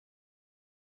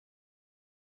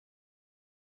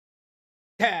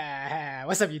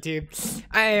What's up, YouTube?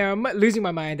 I am losing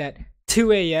my mind at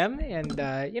 2 a.m.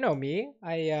 and you know me,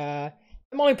 I'm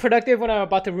only productive when I'm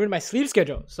about to ruin my sleep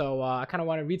schedule. So I kind of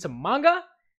want to read some manga,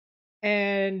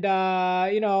 and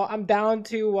you know, I'm down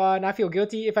to not feel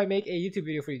guilty if I make a YouTube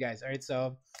video for you guys. All right,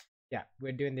 so yeah,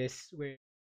 we're doing this.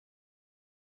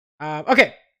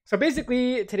 Okay. So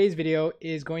basically, today's video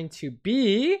is going to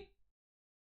be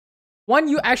one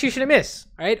you actually shouldn't miss.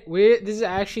 All right, this is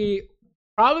actually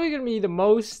probably gonna be the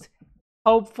most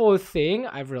helpful thing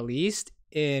I've released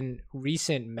in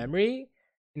recent memory.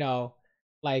 You know,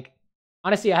 like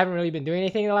honestly, I haven't really been doing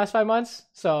anything in the last 5 months,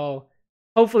 so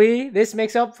hopefully this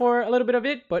makes up for a little bit of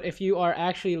it. But if you are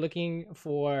actually looking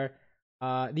for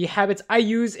the habits I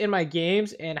use in my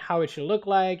games and how it should look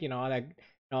like, you know, like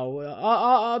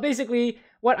basically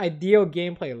what ideal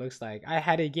gameplay looks like. I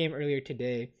had a game earlier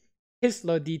today,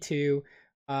 Hislo D2,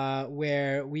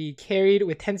 where we carried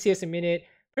with 10 CS a minute.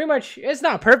 Pretty much, it's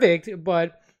not perfect,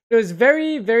 but it was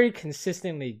very, very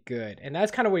consistently good. And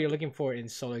that's kind of what you're looking for in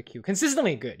solo queue.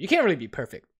 Consistently good. You can't really be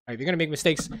perfect, right? You're gonna make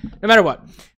mistakes no matter what.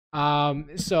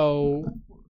 So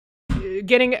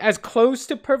getting as close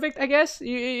to perfect, I guess.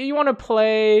 You want to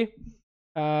play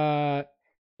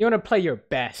your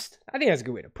best. I think that's a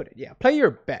good way to put it. Yeah, play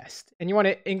your best, and you want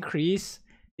to increase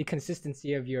the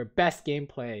consistency of your best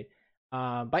gameplay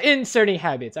by inserting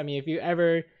habits. I mean, if you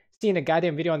ever seen a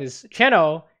goddamn video on this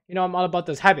channel, you know I'm all about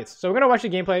those habits. So we're gonna watch the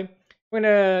gameplay. We're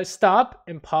gonna stop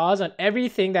and pause on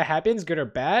everything that happens, good or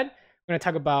bad. We're gonna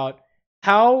talk about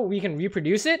how we can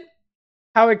reproduce it,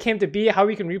 how it came to be, how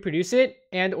we can reproduce it,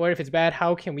 and or if it's bad,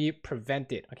 how can we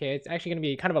prevent it. Okay, it's actually gonna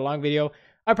be kind of a long video.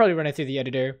 I'll probably run it through the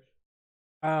editor.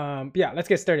 But yeah, let's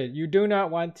get started. You do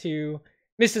not want to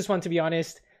miss this one, to be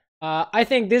honest. I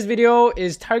think this video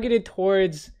is targeted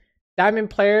towards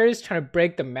diamond players trying to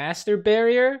break the master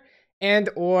barrier, and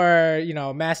or you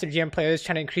know, master GM players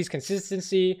trying to increase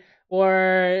consistency,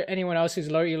 or anyone else who's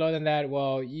lower elo than that.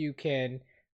 Well, you can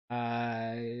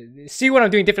see what I'm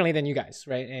doing differently than you guys,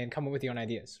 right, and come up with your own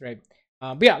ideas, right?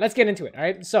 But yeah, let's get into it. All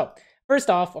right, so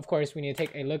first off, of course, we need to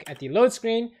take a look at the load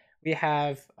screen. We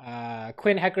have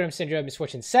Quinn, Hecarim, Syndra,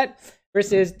 Misfortune Set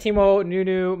versus Teemo,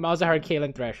 Nunu, Malzahar,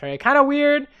 Caitlyn, Thresh. Right, kind of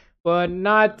weird, but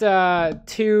not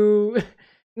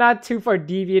too far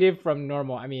deviated from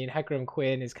normal. I mean, Hecarim,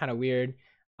 Quinn is kind of weird,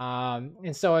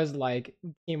 and so is like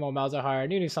Teemo, Malzahar,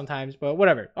 Nunu sometimes, but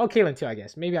whatever. Oh, Caitlyn too, I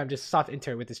guess. Maybe I'm just soft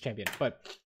enter with this champion,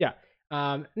 but yeah,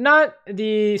 not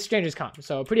the strangest comp.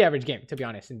 So pretty average game, to be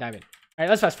honest, in Diamond. All right,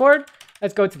 let's fast forward.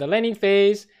 Let's go to the laning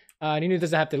phase. Nunu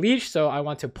doesn't have to leash, so I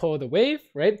want to pull the wave,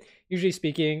 right? Usually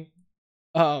speaking,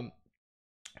 my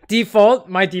default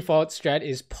strat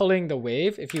is pulling the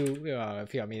wave. If you want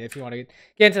to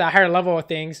get into that higher level of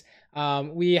things,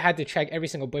 we had to check every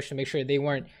single bush to make sure they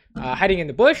weren't hiding in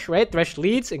the bush, right? Thresh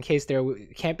leads in case they're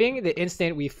camping. The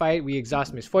instant we fight, we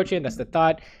exhaust Misfortune. That's the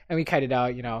thought, and we kite it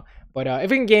out, you know. But if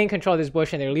we can gain control of this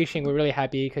bush and they're leashing, we're really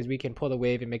happy because we can pull the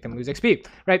wave and make them lose XP,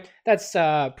 right? That's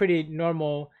pretty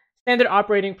normal standard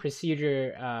operating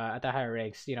procedure at the higher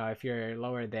ranks. You know, if you're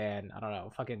lower than, I don't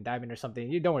know, fucking diamond or something,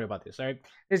 you don't worry about this, right?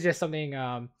 It's just something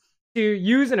to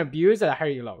use and abuse at a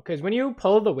higher elo, because when you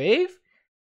pull the wave,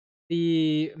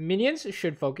 the minions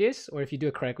should focus, or if you do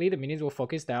it correctly, the minions will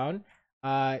focus down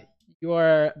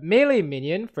your melee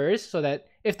minion first, so that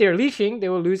if they're leashing, they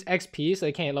will lose XP, so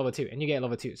they can't get level 2, and you get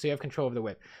level 2, so you have control of the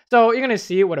whip. So you're gonna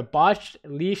see what a botched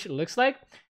leash looks like.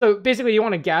 So basically, you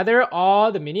want to gather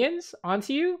all the minions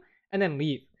onto you and then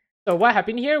leave. So what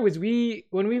happened here was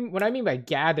when I mean by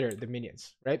gather the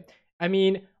minions, right? I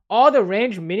mean all the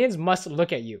ranged minions must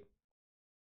look at you.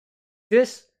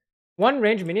 This one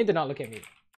ranged minion did not look at me.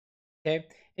 Okay,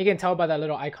 you can tell by that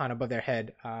little icon above their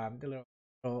head, the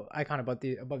little icon above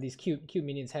these cute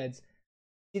minions' heads.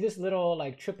 See this little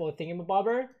like triple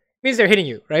thingamabobber? Means they're hitting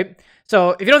you, right?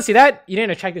 So if you don't see that, you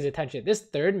didn't attract his attention. This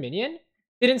third minion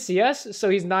didn't see us, so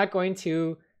he's not going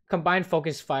to combine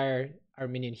focus fire our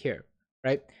minion here,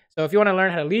 right? So if you want to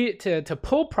learn how to lead to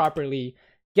pull properly,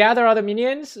 gather all the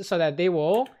minions so that they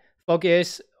will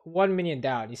focus one minion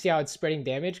down. You see how it's spreading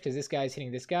damage because this guy is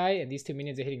hitting this guy and these two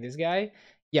minions are hitting this guy.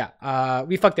 Yeah,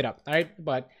 we fucked it up, all right?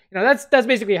 But you know, that's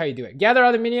basically how you do it. Gather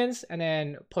all the minions and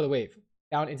then pull the wave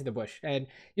down into the bush. And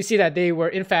you see that they were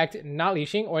in fact not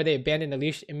leashing, or they abandoned the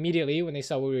leash immediately when they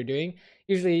saw what we were doing.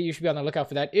 Usually you should be on the lookout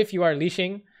for that. If you are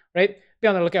leashing, right, be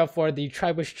on the lookout for the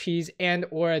tri-bush cheese and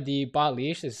or the bot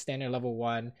leash. This is standard level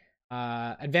 1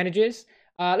 advantages.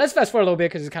 Let's fast forward a little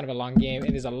bit because it's kind of a long game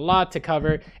and there's a lot to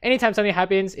cover. Anytime something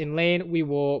happens in lane, we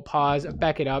will pause,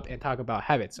 back it up, and talk about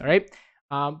habits, all right?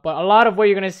 But a lot of what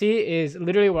you're going to see is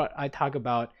literally what I talk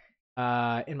about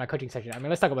in my coaching section. I mean,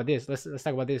 let's talk about this. Let's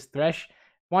talk about this. Thresh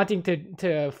wanting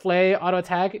to flay, auto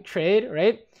attack, trade,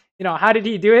 right? You know, how did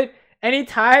he do it?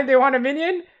 Anytime they want a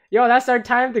minion, yo, that's our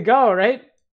time to go, right?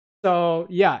 So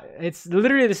yeah, it's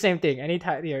literally the same thing.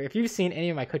 Anytime, you know, if you've seen any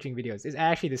of my coaching videos, it's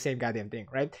actually the same goddamn thing,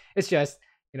 right? It's just,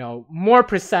 you know, more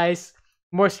precise,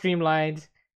 more streamlined,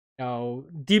 you know,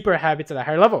 deeper habits at a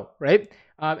higher level, right?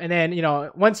 And then, you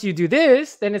know, once you do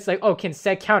this, then it's like, oh, can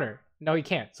Set counter? No, he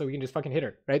can't. So we can just fucking hit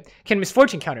her, right? Can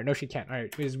Misfortune counter? No, she can't. All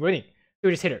right, we're just winning. So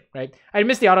we just hit her, right? I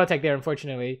missed the auto attack there,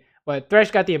 unfortunately. But Thresh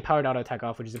got the empowered auto attack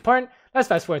off, which is important. Let's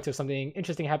fast forward to something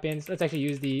interesting happens. Let's actually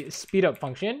use the speed up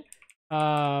function.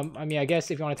 I mean, I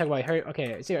guess if you want to talk about her,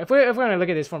 okay. So if we're gonna look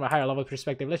at this from a higher level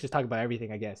perspective, let's just talk about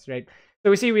everything, I guess, right? So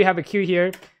we see we have a Q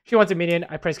here. She wants a minion.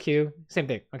 I press Q. Same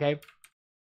thing. Okay.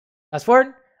 Fast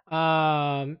forward.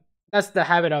 That's the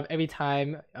habit of every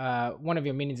time one of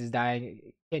your minions is dying,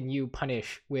 can you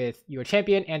punish with your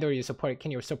champion and/or your support?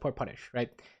 Can your support punish, right?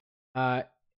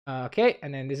 Okay,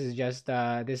 and then this is just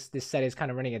this set is kind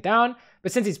of running it down.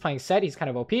 But since he's playing set, he's kind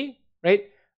of OP, right?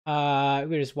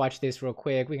 We just watch this real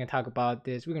quick. We can talk about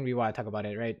this. We can rewind, talk about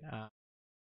it, right?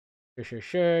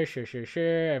 Sure.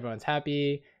 Everyone's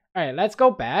happy. All right, let's go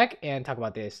back and talk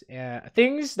about this.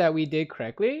 Things that we did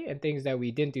correctly and things that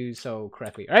we didn't do so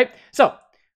correctly. All right, so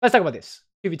let's talk about this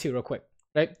 2v2 real quick,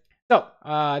 right? So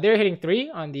they're hitting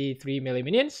 3 on the 3 melee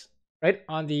minions, right?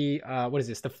 On the what is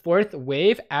this? The 4th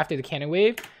wave after the cannon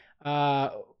wave.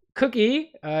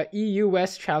 Cookie, EU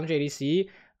West Challenger ADC,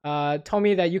 told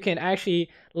me that you can actually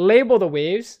label the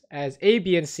waves as A,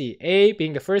 B, and C. A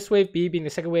being the first wave, B being the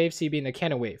second wave, C being the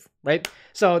cannon wave, right?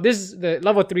 So this is the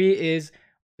level 3 is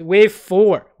wave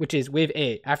 4, which is wave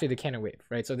A after the cannon wave,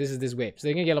 right? So this is this wave. So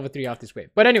they're gonna get level 3 off this wave.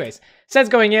 But anyways, Set's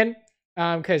going in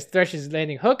because Thresh is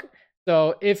landing hook.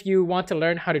 So if you want to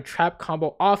learn how to trap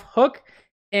combo off hook,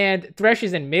 and Thresh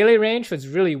is in melee range, so it's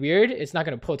really weird. It's not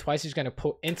going to pull twice. It's going to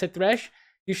pull into Thresh.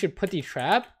 You should put the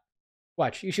trap.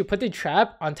 Watch. You should put the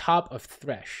trap on top of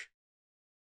Thresh.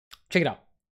 Check it out.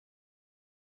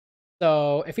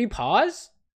 So if we pause,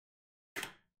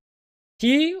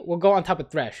 he will go on top of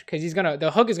Thresh because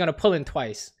the hook is going to pull in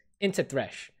twice into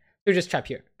Thresh. So just trap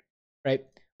here, right?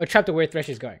 Or trap to where Thresh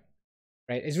is going,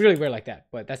 right? It's really weird like that,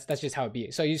 but that's just how it be.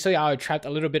 So you see how I trapped a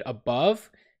little bit above,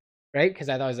 right? Because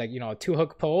I thought it was like, you know, 2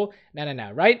 hook pull.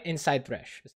 No. Right inside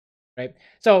Thresh, right?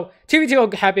 So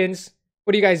 2v2 happens.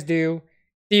 What do you guys do?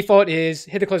 Default is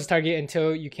hit the closest target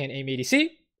until you can aim ADC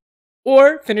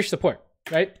or finish support,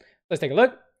 right? Let's take a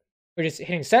look. We're just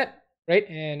hitting set, right?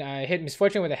 And I hit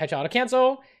Misfortune with a headshot auto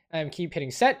cancel. I keep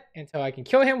hitting set until I can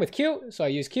kill him with Q. So I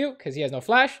use Q because he has no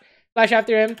flash. Flash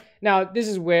after him. Now, this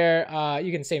is where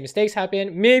you can say mistakes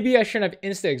happen. Maybe I shouldn't have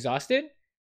insta-exhausted,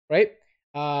 right?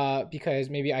 Because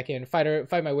maybe I can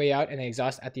fight my way out and then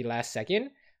exhaust at the last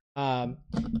second.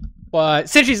 But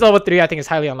since she's level 3, I think it's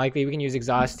highly unlikely. We can use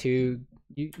exhaust to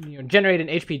generate an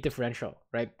HP differential,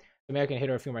 right? So maybe I can hit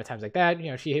her a few more times like that.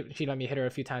 You know, she let me hit her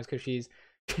a few times because she's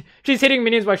hitting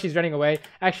minions while she's running away.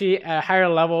 Actually, at a higher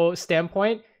level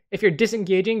standpoint, if you're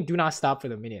disengaging, do not stop for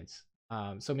the minions.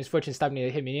 So Misfortune stopped me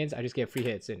to hit minions, I just get free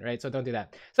hits in, right? So don't do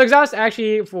that. So exhaust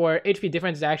actually for HP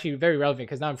difference is actually very relevant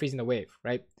because now I'm freezing the wave,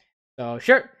 right? So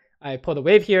sure, I pull the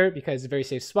wave here because it's a very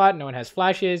safe spot. No one has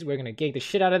flashes. We're gonna gank the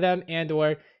shit out of them,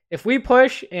 and/or if we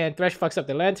push and Thresh fucks up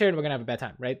the lantern, we're gonna have a bad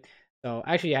time, right? So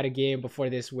actually, I had a game before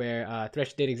this where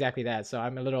Thresh did exactly that. So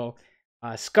I'm a little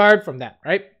scarred from that,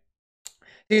 right?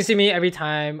 So you see me every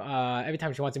time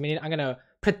she wants a minion, I'm gonna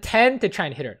pretend to try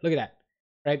and hit her. Look at that,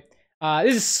 right?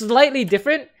 This is slightly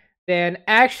different than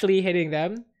actually hitting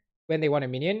them when they want a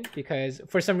minion, because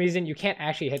for some reason you can't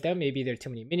actually hit them. Maybe there are too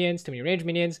many minions, too many range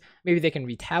minions. Maybe they can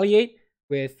retaliate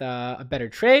with a better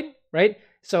trade, right?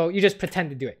 So you just pretend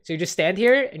to do it. So you just stand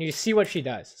here and you just see what she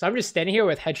does. So I'm just standing here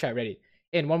with headshot ready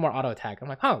and one more auto attack. I'm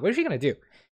like, huh, what is she gonna do?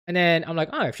 And then I'm like,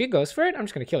 oh, if she goes for it, I'm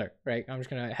just gonna kill her, right? I'm just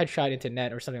gonna headshot into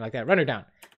net or something like that, run her down,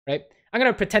 right? I'm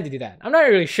gonna pretend to do that. I'm not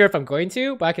really sure if I'm going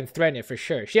to, but I can threaten it for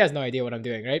sure. She has no idea what I'm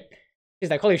doing, right? She's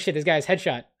like, holy shit, this guy is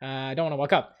headshot. I don't want to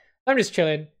walk up. I'm just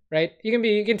chilling, right?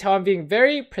 You can tell I'm being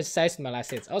very precise with my last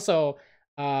hits. Also,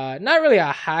 not really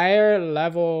a higher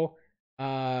level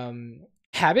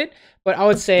habit, but I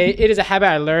would say it is a habit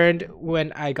I learned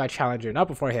when I got Challenger, not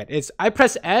beforehand. It's I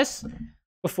press S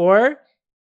before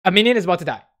a minion is about to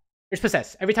die. Just press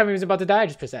S. Every time he was about to die, I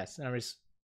just press S. And I just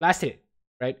last hit it,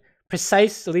 right?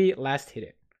 Precisely last hit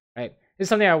it, right? This is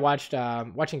something I watched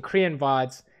watching Korean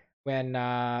Vods. When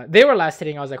they were last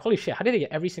hitting, I was like, holy shit, how did they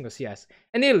get every single CS?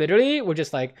 And they literally were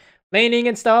just like laning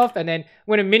and stuff. And then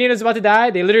when a minion was about to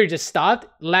die, they literally just stopped,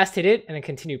 last hit it, and then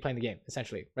continued playing the game,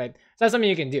 essentially, right? So that's something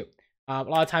you can do. A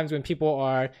lot of times when people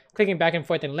are clicking back and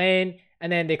forth in lane,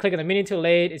 and then they click on the minion too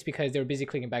late, it's because they were busy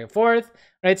clicking back and forth,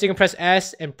 right? So you can press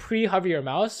S and pre-hover your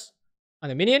mouse on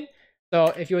the minion. So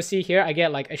if you will see here, I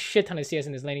get like a shit ton of CS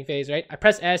in this laning phase, right? I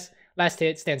press S, last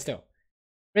hit, stand still.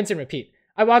 Rinse and repeat.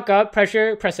 I walk up,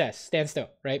 pressure, press S, stand still,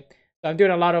 right? So I'm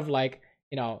doing a lot of like,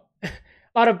 you know, a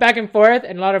lot of back and forth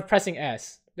and a lot of pressing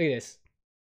S. Look at this.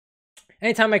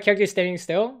 Anytime my character is standing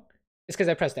still, it's because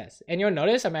I pressed S. And you'll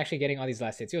notice I'm actually getting all these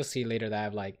last hits. You'll see later that I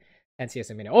have like 10 CS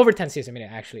a minute, over 10 CS a minute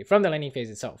actually, from the laning phase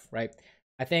itself, right?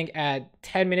 I think at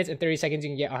 10 minutes and 30 seconds, you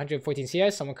can get 114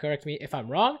 CS. Someone correct me if I'm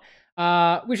wrong.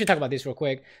 We should talk about this real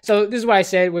quick. So this is why I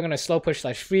said we're going to slow push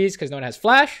 / freeze because no one has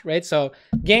flash, right? So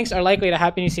ganks are likely to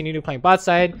happen. You see Nunu playing bot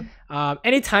side.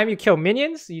 Anytime you kill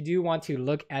minions, you do want to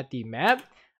look at the map.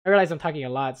 I realize I'm talking a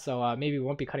lot, so maybe we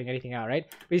won't be cutting anything out, right?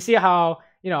 But you see how,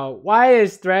 you know, why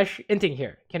is Thresh inting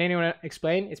here? Can anyone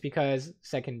explain? It's because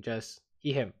Sett can just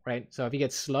eat him, right? So if he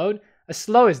gets slowed, a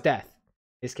slow is death.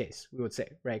 In this case, we would say,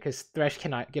 right? Because Thresh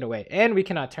cannot get away, and we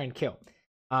cannot turn kill.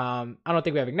 I don't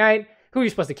think we have Ignite. Who are you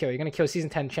supposed to kill? You're going to kill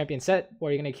Season 10 champion Sett,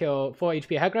 or you're going to kill full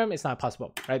HP Hecarim? It's not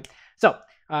possible, right? So,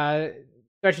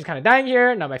 Thresh is kind of dying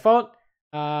here. Not my fault.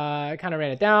 I kind of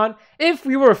ran it down. If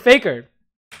we were a Faker,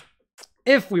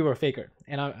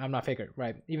 and I'm not Faker,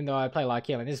 right? Even though I play a lot of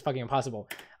Kaelin, this is fucking impossible.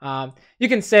 You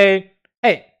can say,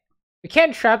 hey, we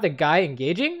can't trap the guy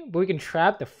engaging, but we can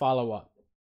trap the follow-up,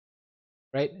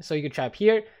 right? So you can trap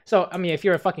here. So, I mean, if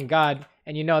you're a fucking god,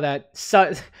 and you know that,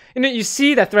 you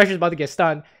see that Thresh is about to get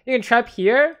stunned, you can trap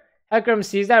here. Hecarim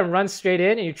sees that and runs straight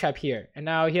in, and you trap here. And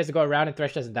now he has to go around, and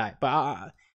Thresh doesn't die.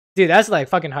 But, dude, that's like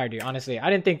fucking hard, dude, honestly.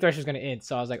 I didn't think Thresh was going to int,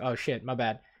 so I was like, oh shit, my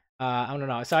bad. I don't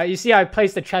know. So you see I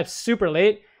placed the trap super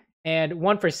late, and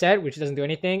one for Sett, which doesn't do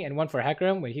anything, and one for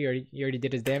Hecarim, when he already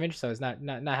did his damage, so it's not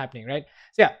happening, right?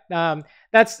 So yeah,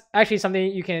 that's actually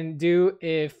something you can do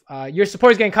if your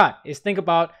support is getting caught, is think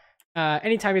about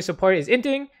anytime your support is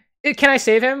inting, can I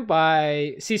save him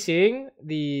by CCing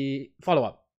the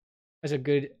follow-up? That's a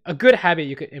good habit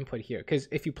you could input here, because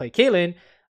if you play Kaelin,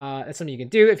 that's something you can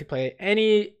do. If you play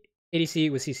any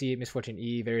ADC with CC, Misfortune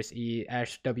E, Varus E,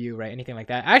 Ashe W, right, anything like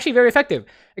that, actually very effective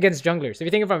against junglers. So if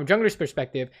you think from a jungler's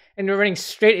perspective, and they're running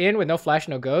straight in with no flash,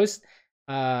 no ghost,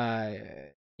 they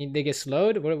get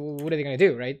slowed. What are they gonna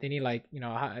do, right? They need, like, you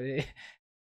know,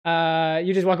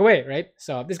 you just walk away, right?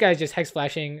 So this guy's just hex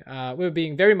flashing. We're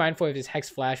being very mindful of his hex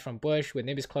flash from Bush with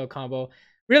Nimbus Cloak combo.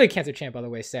 Really cancer champ, by the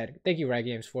way, Sett. Thank you, Riot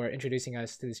Games, for introducing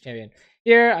us to this champion.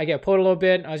 Here, I get pulled a little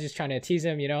bit. I was just trying to tease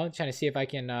him, you know, trying to see if I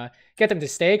can get them to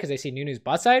stay, because I see Nunu's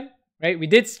bot side, right? We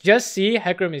did just see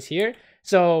Hecarim is here.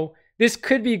 So this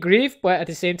could be grief, but at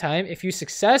the same time, if you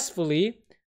successfully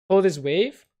pull this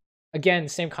wave, again,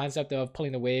 same concept of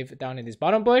pulling the wave down in this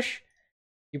bottom bush.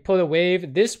 You pull the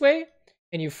wave this way,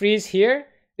 and you freeze here.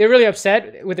 They're really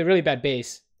upset with a really bad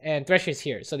base, and Thresh is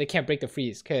here, so they can't break the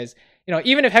freeze, because, you know,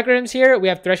 even if Hecarim's here, we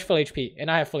have Thresh full HP,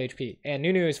 and I have full HP, and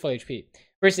Nunu is full HP,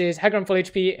 versus Hecarim full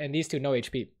HP, and these two no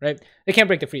HP, right? They can't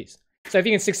break the freeze. So if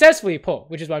you can successfully pull,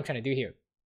 which is what I'm trying to do here,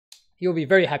 you'll be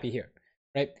very happy here,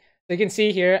 right? So you can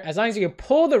see here, as long as you can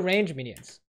pull the range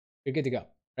minions, you're good to go,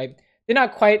 right? Did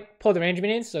not quite pull the range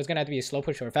minions, so it's going to have to be a slow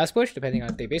push or a fast push, depending on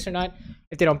if they base or not.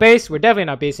 If they don't base, we're definitely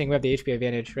not basing. We have the HP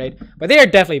advantage, right? But they are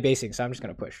definitely basing, so I'm just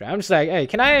going to push, right? I'm just like, hey,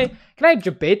 can I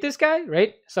debate this guy,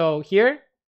 right? So here,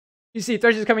 you see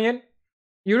Thresh is coming in.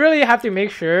 You really have to make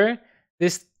sure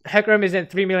this Hecarim isn't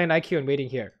 3 million IQ and waiting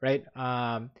here, right?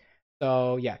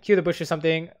 So yeah, Q the bush or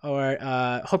something, or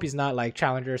hope he's not like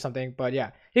Challenger or something. But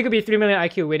yeah, he could be 3 million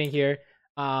IQ waiting here.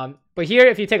 But here,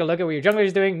 if you take a look at what your jungler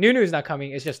is doing, Nunu's not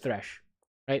coming. It's just Thresh,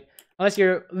 right? Unless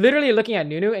you're literally looking at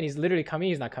Nunu and he's literally coming,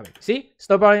 he's not coming. See?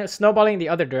 Snowballing the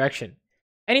other direction.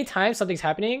 Anytime something's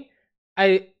happening,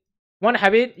 one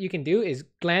habit you can do is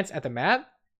glance at the map.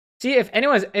 See if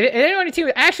anyone on the team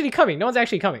is actually coming. No one's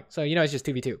actually coming. So, you know, it's just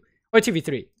 2v2 or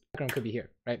 2v3. Background could be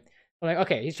here, right? I'm like,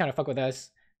 okay, he's trying to fuck with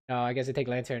us. I guess I take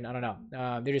Lantern. I don't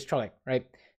know. They're just trolling, right?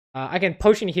 I can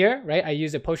potion here, right? I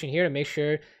use a potion here to make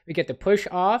sure we get the push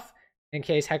off in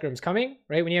case Hecarim's coming,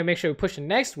 right? We need to make sure we push the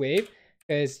next wave,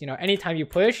 because, you know, anytime you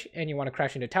push and you want to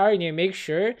crash into tower, you need to make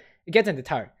sure it gets into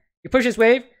tower. You push this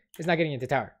wave, it's not getting into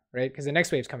tower, right? Because the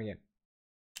next wave's coming in,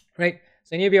 right?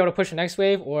 So you need to be able to push the next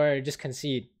wave or just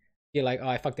concede. Be like, oh,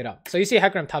 I fucked it up. So you see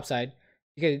Hecarim topside.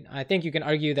 I think you can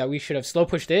argue that we should have slow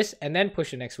pushed this and then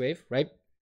push the next wave, right?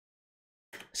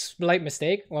 Slight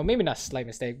mistake. Well, maybe not slight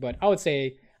mistake, but I would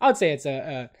say it's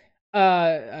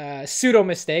a pseudo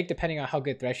mistake depending on how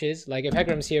good Thresh is. Like if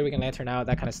Hecarim's here, we can Lantern out,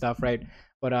 that kind of stuff, right?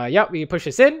 But yeah, we push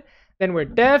this in. Then we're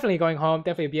definitely going home.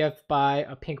 Definitely a BF buy,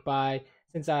 a pink buy.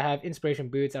 Since I have inspiration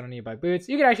boots, I don't need to buy boots.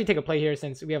 You can actually take a play here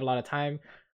since we have a lot of time.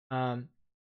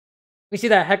 We see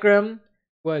that Hecarim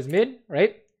was mid,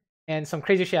 right? And some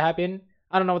crazy shit happened.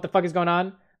 I don't know what the fuck is going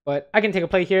on, but I can take a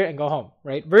play here and go home,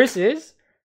 right? Versus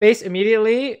base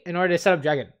immediately in order to set up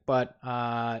dragon. But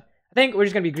I think we're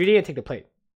just gonna be greedy and take the plate,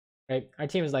 right? Our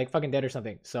team is like fucking dead or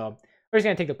something, so we're just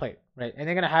gonna take the plate, right? And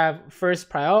they're gonna have first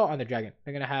prio on the dragon.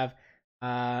 They're gonna have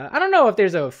I don't know if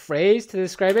there's a phrase to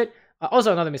describe it.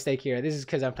 Also, another mistake here. This is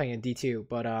because I'm playing in D2,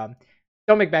 but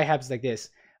don't make bad habits like this.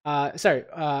 Sorry.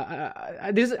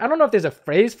 I don't know if there's a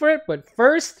phrase for it, but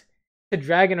first to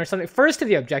dragon or something. First to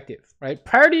the objective, right?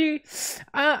 Priority.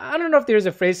 I don't know if there's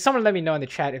a phrase. Someone let me know in the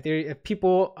chat if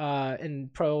people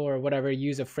in pro or whatever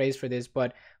use a phrase for this.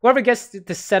 But whoever gets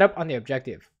to set up on the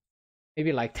objective,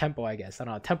 maybe like tempo, I guess. I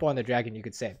don't know. Tempo on the dragon, you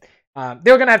could say.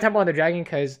 They're gonna have tempo on the dragon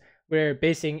because we're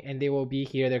basing and they will be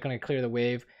here. They're gonna clear the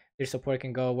wave. Their support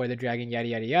can go where the dragon, yada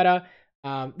yada yada.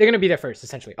 They're gonna be there first,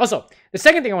 essentially. Also, the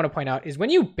second thing I want to point out is when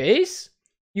you base,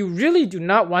 you really do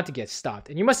not want to get stopped,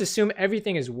 and you must assume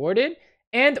everything is warded,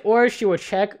 and or she will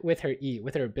check with her E,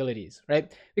 with her abilities,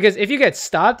 right? Because if you get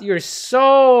stopped, you're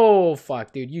so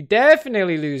fucked, dude. You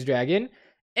definitely lose dragon,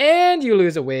 and you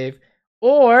lose a wave,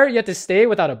 or you have to stay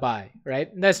without a buy,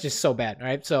 right? And that's just so bad,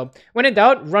 right? So when in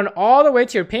doubt, run all the way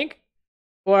to your pink,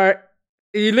 or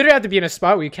you literally have to be in a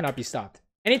spot where you cannot be stopped.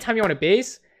 Anytime you want to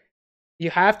base,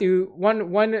 you have to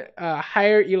one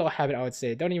higher elo habit. I would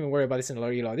say don't even worry about this in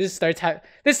lower elo. This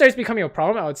starts becoming a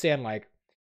problem. I would say in like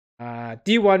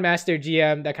D1 master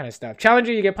GM, that kind of stuff.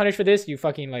 Challenger, you get punished for this. You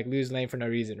fucking like lose lane for no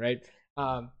reason, right?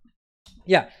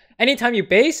 Yeah. Anytime you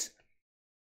base,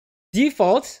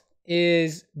 default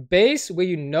is base where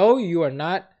you know you are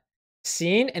not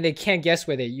seen and they can't guess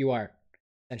where you are,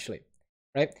 essentially,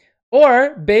 right?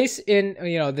 Or base in,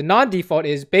 the non-default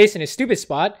is base in a stupid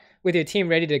spot with your team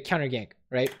ready to counter gank,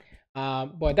 right?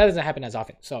 But that doesn't happen as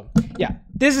often. So yeah,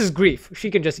 this is grief. She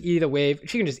can just E the wave.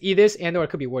 She can just E this and or it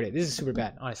could be warded. This is super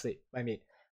bad, honestly, by me.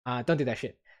 Don't do that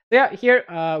shit. So yeah, here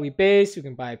we base. You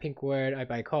can buy pink word. I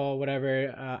buy call,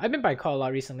 whatever. I've been buying call a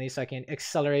lot recently so I can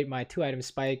accelerate my 2-item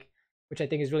spike, which I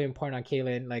think is really important on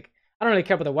Caitlyn. Like, I don't really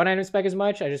care about the 1-item spike as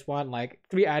much. I just want like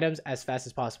 3 items as fast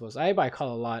as possible. So I buy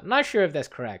call a lot. I'm not sure if that's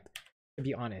correct, to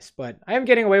be honest, but I am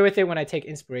getting away with it when I take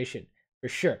inspiration, for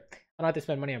sure. I don't have to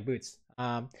spend money on boots.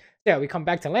 Yeah, we come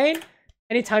back to lane.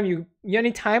 Anytime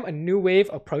a new wave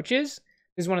approaches,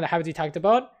 this is one of the habits we talked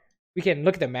about. We can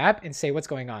look at the map and say what's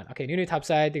going on. Okay, new top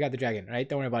side, they got the dragon, right?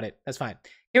 Don't worry about it. That's fine.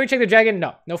 Can we check the dragon?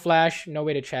 No. No flash, no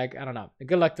way to check. I don't know.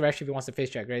 Good luck Thresh if he wants to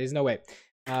face check, right? There's no way.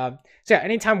 So yeah,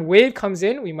 anytime wave comes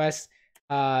in, we must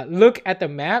look at the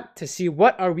map to see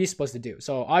what are we supposed to do.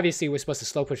 So obviously we're supposed to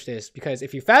slow push this, because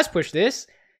if you fast push this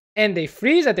and they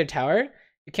freeze at their tower,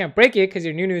 you can't break it because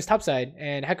your new is topside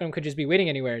and Hecarim could just be waiting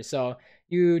anywhere. So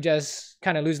you just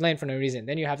kind of lose lane for no reason.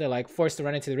 Then you have to like force to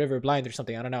run into the river blind or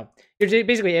something. I don't know. You're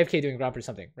basically AFK doing gromp or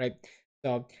something, right?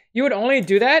 So you would only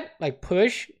do that, like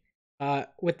push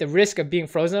with the risk of being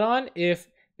frozen on if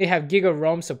they have Giga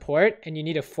Roam support and you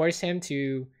need to force him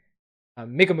to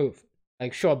make a move,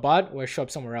 like show a bot or show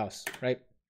up somewhere else, right?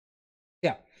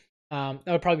 Yeah, that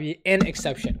would probably be an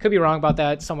exception. Could be wrong about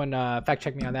that. Someone fact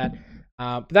check me on that.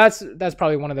 But that's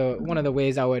probably one of the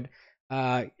ways I would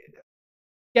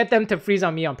get them to freeze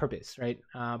on me on purpose, right?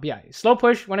 But yeah, slow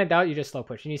push. When in doubt, you just slow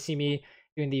push. And you see me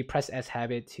doing the press S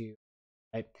habit too,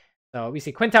 right? So we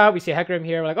see Quinta, we see Hecarim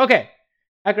here. We're like, okay,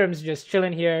 Hecarim's just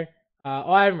chilling here.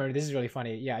 Oh, I remember. This is really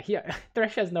funny. Yeah,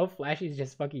 Thresh has no flash. He's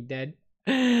just fucking dead.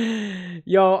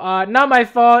 Yo, not my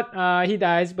fault. He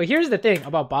dies. But here's the thing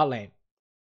about bot lane.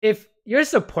 If your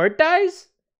support dies,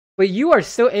 but you are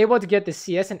still able to get the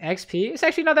CS and XP, it's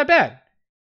actually not that bad.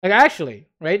 Like, actually,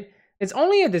 right? It's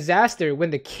only a disaster when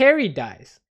the carry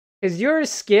dies, because your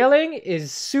scaling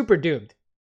is super doomed.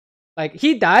 Like,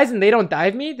 he dies and they don't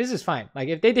dive me, this is fine. Like,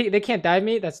 if they can't dive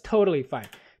me, that's totally fine.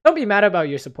 Don't be mad about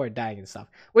your support dying and stuff.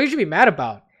 What you should be mad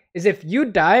about is if you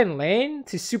die in lane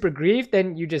to super grief,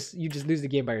 then you just lose the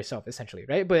game by yourself, essentially,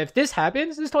 right? But if this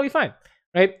happens, this is totally fine,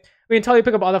 right? We can totally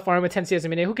pick up all the farm with 10 CS a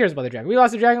minute. Who cares about the dragon? We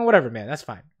lost the dragon, whatever, man. That's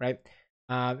fine, right?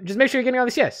 Just make sure you're getting all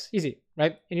the CS. Easy,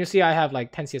 right? And you'll see I have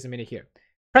like 10 CS a minute here.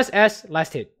 Press S,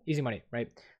 last hit. Easy money, right?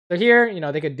 So here,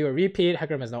 they could do a repeat.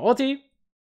 Hecarim has no ulti.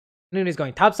 Nuna's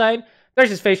going topside. There's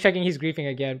just face checking. He's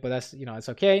griefing again, but that's, it's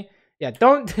okay. Yeah,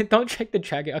 don't check the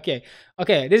dragon.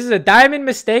 Okay, this is a diamond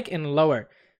mistake in lower.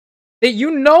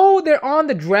 They're on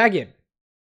the dragon.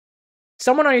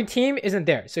 Someone on your team isn't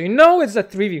there. So it's a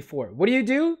 3v4. What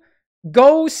do?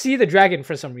 Go see the dragon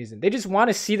for some reason. They just want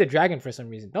to see the dragon for some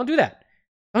reason. Don't do that.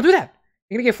 Don't do that.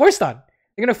 You're going to get forced on.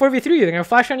 They're going to 4v3 you. They're going to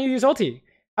flash on you, use ulti.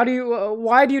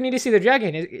 Why do you need to see the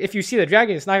dragon? If you see the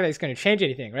dragon, it's not like it's going to change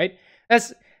anything, right?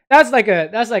 It's not like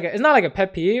a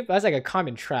pet peeve. That's like a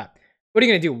common trap. what are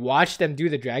you gonna do? Watch them do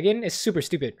the dragon? It's super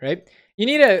stupid, right? You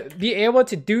need to be able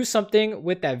to do something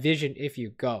with that vision if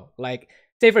you go. Like,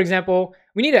 say for example,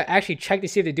 we need to actually check to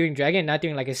see if they're doing dragon, not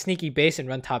doing like a sneaky base and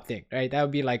run top thing, right? That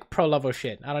would be like pro level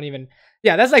shit. I don't even,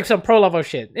 yeah, that's like some pro level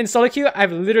shit. In solo queue,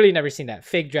 I've literally never seen that.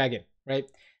 Fake dragon, right?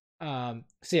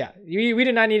 So yeah, we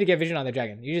do not need to get vision on the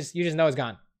dragon. You just know it's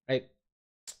gone, right?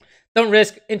 Don't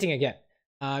risk inting again.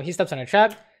 He steps on a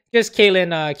trap. Just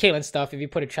Caitlyn stuff. If you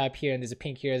put a trap here and there's a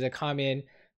pink here, there's a common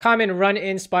run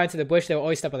in spot into the bush, they'll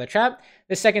always step on the trap.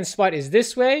 The second spot is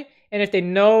this way, and if they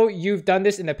know you've done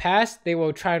this in the past, they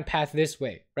will try and path this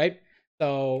way, right?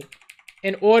 So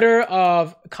in order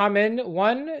of common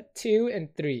 1, 2,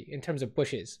 and 3 in terms of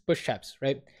bush traps,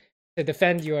 right? To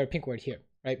defend your pink ward here,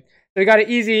 right? So we got an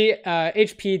easy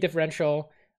HP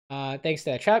differential thanks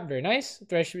to that trap. Very nice.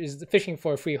 Thresh is fishing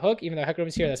for a free hook. Even though Hecarim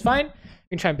is here, that's fine. We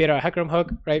can try and bait our Hecarim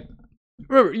hook, right?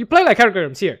 Remember, you play like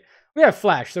Hecarim's here. We have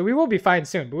flash, so we will be fine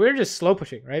soon. But we're just slow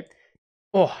pushing, right?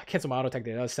 Oh, I canceled my auto tech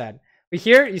there. That was sad. But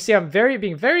here, you see I'm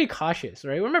being very cautious,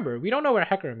 right? Remember, we don't know where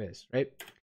Hecarim is, right?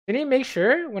 We need to make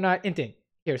sure we're not inting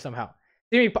here somehow.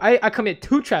 I commit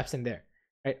 2 traps in there,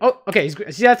 right? Oh, okay.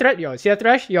 See that threat? Yo, see that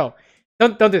thresh? Yo.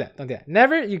 Don't do that. Don't do that.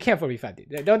 Never. You can't 4v5,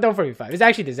 dude. Don't 4v5. It's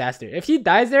actually disaster. If he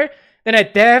dies there, then I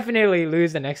definitely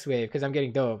lose the next wave because I'm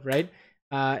getting dove, right?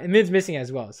 And mid's missing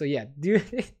as well. So yeah, dude,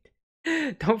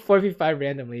 don't 4v5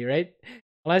 randomly, right?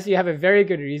 Unless you have a very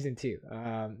good reason to.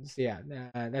 So yeah,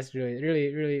 that's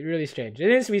really strange. It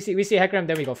is. We see Hecarim,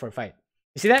 then we go for a fight.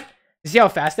 You see that? You see how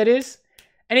fast that is?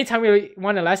 Anytime we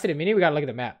want to last it a minute, we gotta look at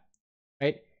the map,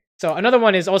 right? So another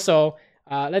one is also.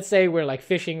 Let's say we're like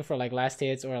fishing for like last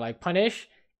hits or like punish.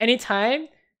 Anytime,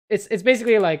 it's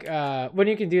basically like what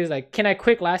you can do is like, can I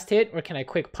quick last hit or can I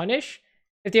quick punish?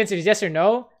 If the answer is yes or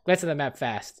no, glance at the map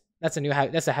fast. That's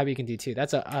a habit you can do too.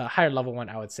 That's a higher level one,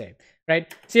 I would say,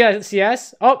 right?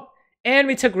 CS. Oh, and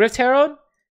we took Rift Herald,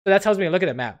 so that tells me to look at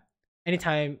the map.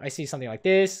 Anytime I see something like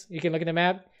this, you can look at the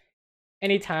map.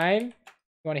 Anytime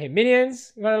you want to hit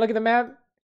minions, you want to look at the map.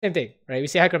 Same thing, right? We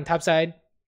see Hecarim top side.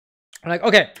 I'm like,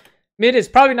 okay. Mid is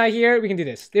probably not here. We can do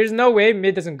this. There's no way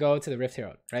mid doesn't go to the Rift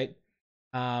Herald, right?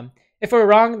 If we're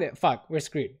wrong, then fuck, we're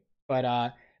screwed.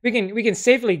 But we can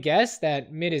safely guess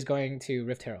that mid is going to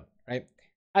Rift Herald, right?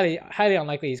 Highly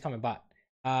unlikely he's coming bot.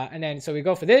 And then so we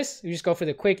go for this. We just go for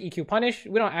the quick EQ punish.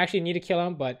 We don't actually need to kill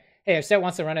him, but hey, if Set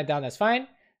wants to run it down, that's fine.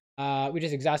 We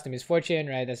just exhaust the misfortune,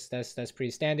 right? That's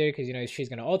pretty standard because you know she's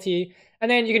gonna ulti, and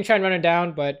then you can try and run her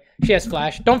down, but she has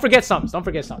flash. Don't forget sums,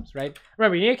 right?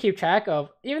 Remember, you need to keep track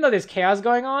of, even though there's chaos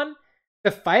going on,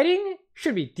 the fighting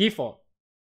should be default.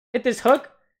 Hit this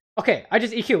hook. Okay, I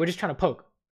just EQ. We're just trying to poke.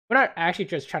 We're not actually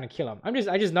just trying to kill him.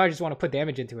 I just want to put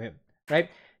damage into him, right?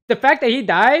 The fact that he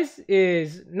dies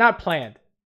is not planned,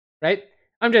 right?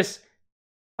 I'm just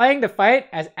playing the fight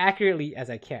as accurately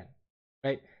as I can,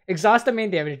 right? Exhaust the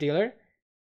main damage dealer,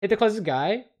 hit the closest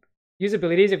guy, use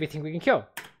abilities if we think we can kill,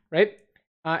 right?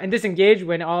 And disengage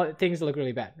when all things look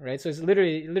really bad, right? So it's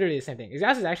literally the same thing.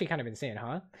 Exhaust is actually kind of insane,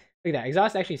 huh? Look at that.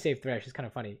 Exhaust actually saved Thresh. It's kind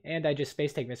of funny. And I just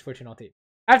space take misfortune ulti.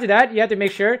 After that, you have to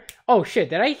make sure. Oh shit!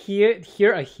 Did I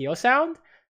hear a heal sound?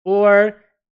 Or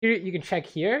here you can check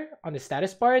here on the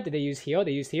status bar. Did they use heal?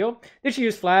 They used heal. Did she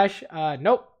use flash?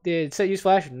 Nope. Did Set use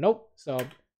flash? Nope. So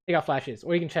they got flashes.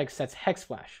 Or you can check Set's hex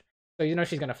flash. So you know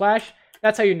she's gonna flash.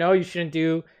 That's how you know you shouldn't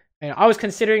do. You know, I was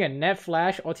considering a net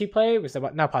flash ulti play. Was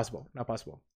not possible. Not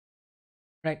possible.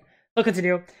 Right. So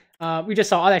continue. We just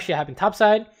saw all that shit happen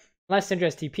topside. Unless Syndra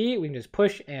has TP, we can just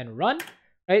push and run.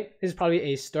 Right. This is probably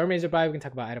a Storm Razor buy. We can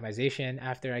talk about itemization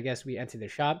after I guess we enter the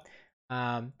shop.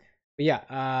 But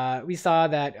yeah, we saw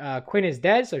that Quinn is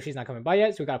dead, so she's not coming by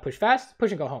yet. So we gotta push fast,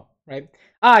 push and go home. Right.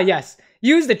 Yes.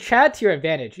 Use the chat to your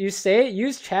advantage.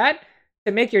 Use chat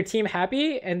to make your team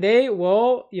happy, and they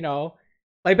will, you know,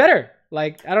 play better.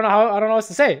 Like I don't know what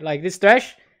to say. Like this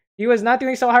Thresh, he was not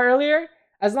doing so hard earlier.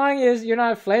 As long as you're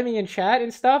not flaming in chat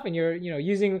and stuff, and you're, you know,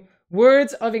 using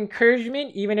words of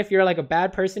encouragement, even if you're like a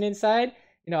bad person inside,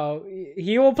 you know,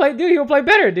 he will play. Dude, he will play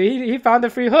better. Dude, he found the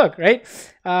free hook, right?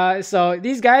 So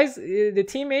these guys, the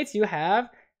teammates you have,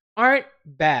 aren't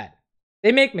bad.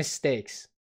 They make mistakes,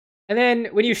 and then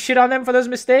when you shit on them for those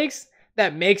mistakes,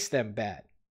 that makes them bad.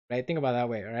 Right? Think about it that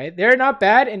way, right? They're not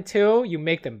bad until you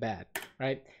make them bad,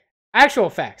 right? Actual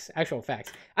facts.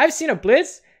 I've seen a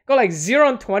Blitz go like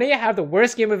 0-20, have the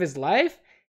worst game of his life,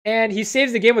 and he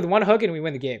saves the game with one hook and we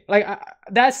win the game. Like,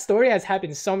 that story has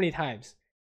happened so many times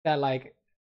that, like,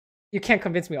 you can't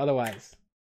convince me otherwise,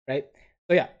 right?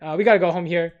 So yeah, we gotta go home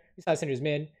here. We saw Syndra's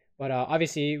mid, but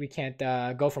obviously we can't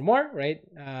go for more, right?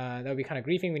 That would be kind of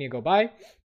griefing. We need to go buy.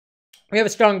 We have a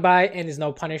strong buy, and there's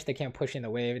no punish. They can't push in the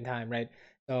wave in time, right?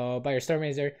 So buy your Storm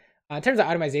Razor. In terms of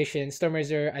optimization,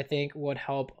 Stormrazor, I think, would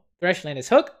help Thresh land his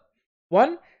hook.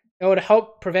 1, it would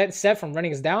help prevent Set from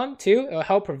running us down. 2, it will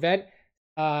help prevent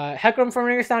Hecarim from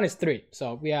running us down. Is 3.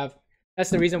 So we have, that's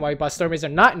the reason why we bought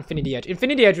Stormrazor, not Infinity Edge.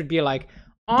 Infinity Edge would be like,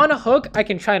 on a hook, I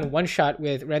can try and one-shot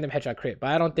with random headshot crit, but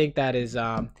I don't think that is,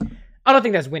 I don't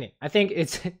think that's winning. I think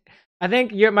it's, I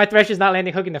think my Thresh is not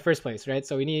landing hook in the first place, right?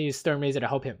 So we need to use Stormrazor to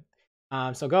help him.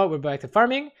 So we're back to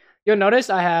farming. You'll notice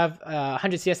I have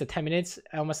 100 CS at 10 minutes,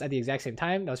 almost at the exact same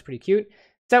time. That was pretty cute.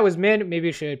 Set was mid. Maybe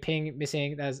you should ping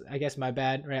missing. That's, I guess, my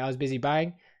bad, right? I was busy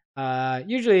buying.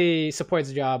 Usually support's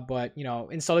the job, but you know,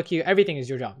 in solo queue, everything is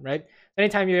your job, right?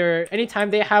 Anytime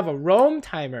they have a roam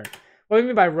timer. What we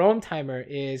mean by roam timer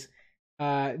is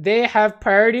they have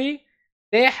priority.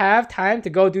 They have time to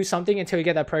go do something until you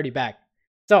get that priority back.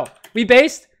 So we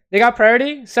based. They got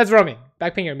priority. Set's roaming.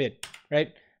 Back ping your mid,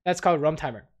 right? That's called roam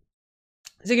timer.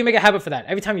 So you can make a habit for that.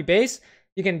 Every time you base,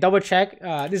 you can double check.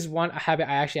 This is one habit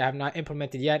I actually have not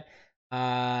implemented yet.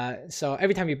 So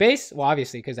every time you base, well,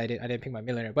 obviously because I didn't ping my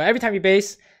millionaire, but every time you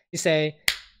base, you say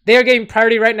they are getting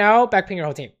priority right now. Back ping your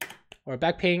whole team, or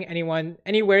back ping anyone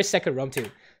anywhere Set could roam to.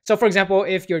 So for example,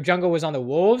 if your jungle was on the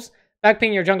wolves, back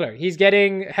ping your jungler. He's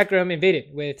getting Hecarim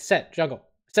invaded with Set jungle,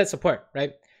 Set support,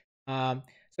 right?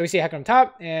 So we see Hecarim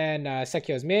top and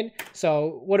Sekio's mid.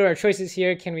 So what are our choices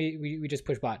here? Can we just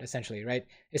push bot essentially, right?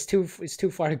 It's too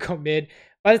far to go mid.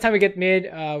 By the time we get mid,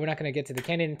 we're not gonna get to the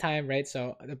cannon in time, right?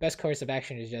 So the best course of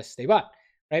action is just stay bot,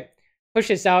 right? Push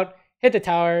this out, hit the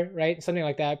tower, right? Something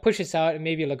like that. Push this out and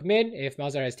maybe look mid if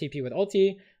Malzahar has TP with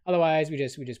ulti. Otherwise, we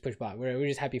just push bot. We're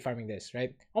just happy farming this,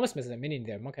 right? Almost missed a minion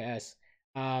there, Monka S.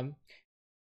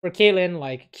 For Caitlyn,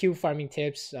 like Q farming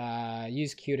tips,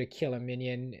 use Q to kill a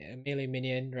minion, a melee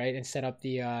minion, right? And set up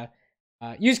the,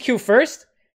 use Q first,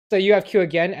 so you have Q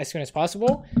again as soon as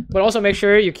possible. But also make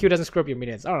sure your Q doesn't screw up your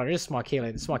minions. I don't know, just small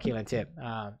Caitlyn tip.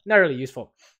 Not really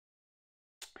useful.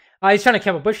 He's trying to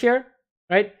camp a bush here,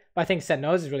 right? But I think Set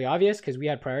knows is really obvious because we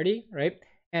had priority, right?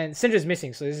 And Syndra's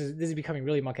missing, so this is becoming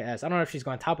really Monka S. I don't know if she's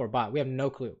going top or bot. We have no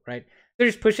clue, right? So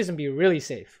just push this and be really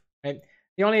safe, right?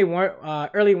 The only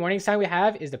early warning sign we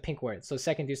have is the pink ward. So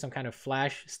Set can do some kind of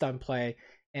flash stun play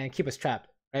and keep us trapped,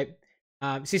 right?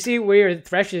 So you see where your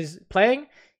Thresh is playing.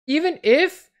 Even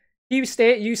if you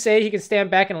say he can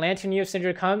stand back and lantern you if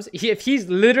Syndra comes. If he's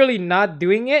literally not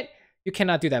doing it, you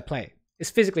cannot do that play. It's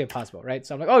physically impossible, right?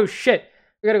 So I'm like, oh shit,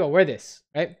 we gotta go wear this,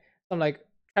 right? So I'm like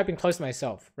trapping close to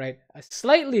myself, right? I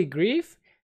slightly grieve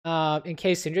in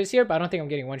case Syndra's here, but I don't think I'm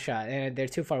getting one shot, and they're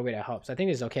too far away to help. So I think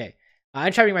this is okay.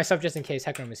 I'm trapping myself just in case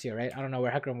Hecarim is here, right? I don't know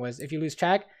where Hecarim was. If you lose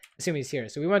track, assume he's here.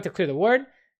 So we want to clear the ward.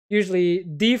 Usually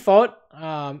default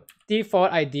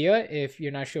idea, if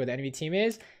you're not sure what the enemy team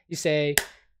is, you say,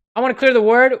 I want to clear the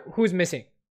ward. Who's missing?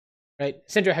 Right?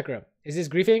 Syndra Hecarim. Is this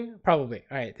griefing? Probably.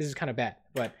 All right, this is kind of bad.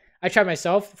 But I tried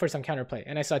myself for some counterplay,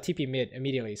 and I saw TP mid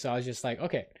immediately. So I was just like,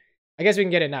 okay, I guess we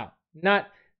can get it now. Not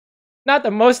the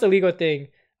most illegal thing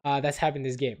that's happened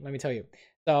this game, let me tell you.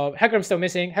 So Hecarim's still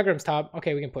missing. Hecarim's top.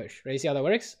 Okay, we can push. Right? You see how that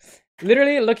works?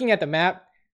 Literally looking at the map.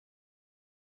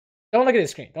 Don't look at this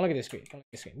screen. Don't look at this screen. Don't look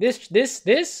at this screen.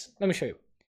 This. Let me show you.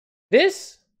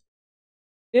 This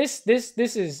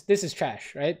is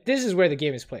trash, right? This is where the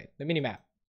game is played. The mini map.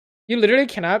 You literally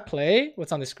cannot play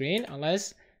what's on the screen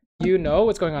unless you know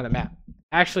what's going on the map.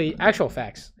 Actual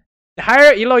facts. The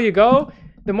higher elo you go,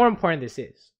 the more important this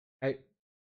is, right?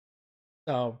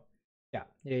 So,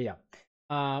 yeah.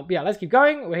 But yeah, let's keep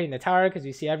going. We're hitting the tower because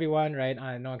we see everyone, right?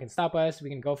 No one can stop us. We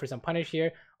can go for some punish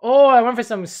here. Oh, I went for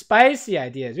some spicy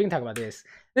ideas. We can talk about this.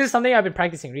 This is something I've been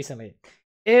practicing recently.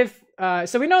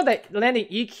 So we know that landing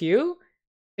EQ,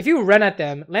 if you run at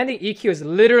them, landing EQ is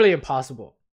literally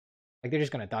impossible. Like, they're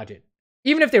just gonna dodge it.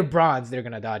 Even if they're bronze, they're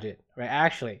gonna dodge it, right?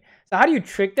 Actually. So how do you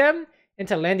trick them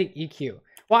into landing EQ?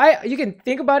 Well, you can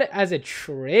think about it as a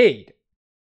trade.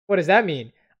 What does that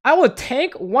mean? I will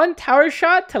tank one tower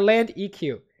shot to land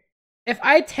EQ. If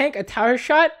I tank a tower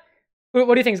shot, what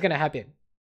do you think is going to happen?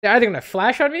 They're either going to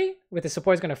flash on me, with the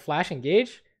support is going to flash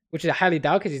engage, which I highly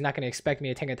doubt because he's not going to expect me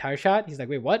to tank a tower shot. He's like,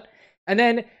 wait, what? And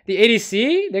then the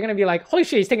ADC, they're going to be like, holy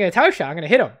shit, he's taking a tower shot. I'm going to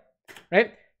hit him,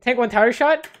 right? Tank one tower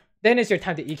shot, then it's your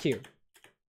time to EQ,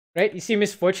 right? You see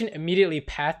Misfortune immediately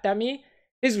pathed at me.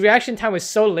 His reaction time was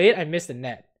so late, I missed the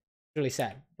net. It's really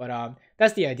sad, but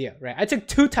that's the idea, right? I took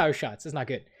 2 tower shots. It's not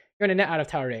good. You're gonna net out of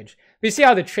tower range. But you see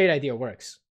how the trade idea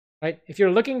works, right? If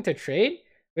you're looking to trade,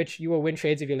 which you will win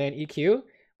trades if you land EQ,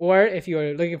 or if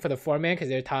you're looking for the 4-man because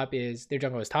their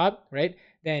jungle is top, right?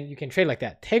 Then you can trade like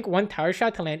that. Take 1 tower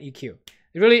shot to land EQ.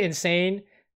 The really insane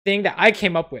thing that I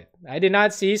came up with. I did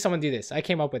not see someone do this. I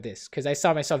came up with this because I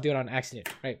saw myself do it on accident,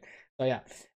 right? So yeah,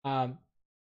 proud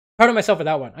of myself for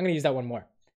that one. I'm gonna use that one more.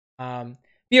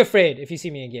 Be afraid if you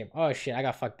see me in game. Oh shit, I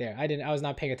got fucked there. I was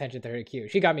not paying attention to her Q.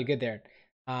 She got me good there.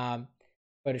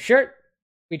 But a shirt,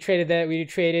 we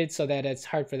traded so that it's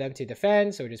hard for them to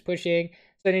defend. So we're just pushing.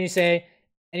 So then you say,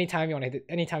 anytime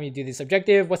you do this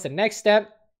objective, what's the next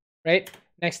step? Right?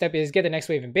 Next step is get the next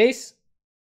wave in base.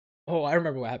 Oh, I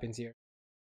remember what happens here.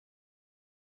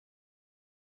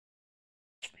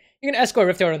 You can escort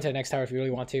Rift Herald into the next tower if you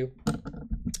really want to.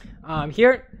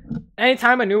 Here,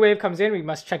 anytime a new wave comes in, we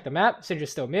must check the map.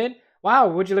 Syndra's still mid. Wow,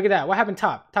 would you look at that? What happened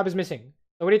top? Top is missing.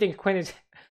 So what do you think Quinn is?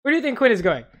 Where do you think Quinn is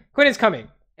going? Quinn is coming.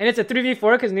 And it's a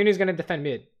 3v4 because Nunu's going to defend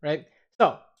mid, right?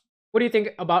 So, what do you think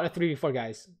about a 3v4,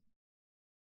 guys?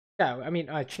 Yeah, I mean,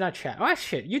 not chat. Oh,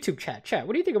 shit. YouTube chat. Chat.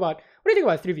 What do you think about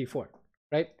 3v4,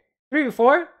 right?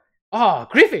 3v4? Oh,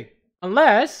 griefing.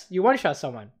 Unless you one-shot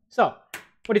someone. So,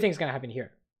 what do you think is going to happen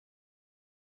here?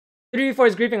 3v4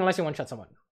 is griefing unless you one-shot someone.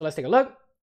 So, let's take a look.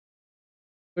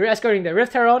 We're escorting the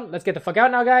Rift Herald. Let's get the fuck out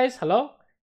now, guys. Hello?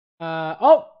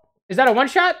 Oh, is that a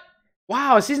one-shot?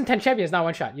 Wow, season 10 champion is not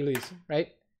one-shot. You lose, right?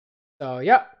 So,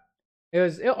 yeah.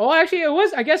 Actually, it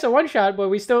was, I guess, a one-shot, but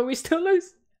we still lose.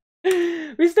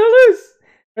 We still lose,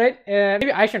 right?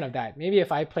 Maybe I shouldn't have died. Maybe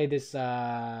if I played this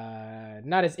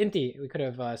not as inty, we could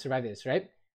have survived this, right?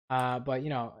 But, you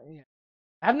know,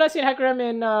 I have not seen Hecarim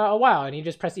in a while, and he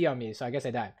just pressed E on me, so I guess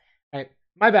I died, right?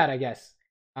 My bad, I guess.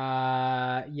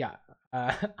 Yeah.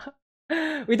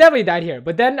 We definitely died here,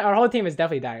 but then our whole team is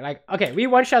definitely dying. Like, okay, we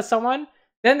one-shot someone,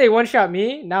 then they one-shot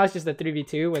me. Now it's just a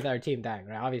 3v2 with our team dying,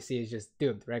 right? Obviously, it's just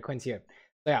doomed, right? Quinn's here.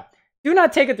 So, yeah. Do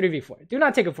not take a 3v4. Do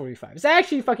not take a 4v5. It's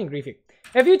actually fucking griefing.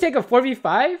 If you take a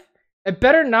 4v5, it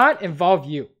better not involve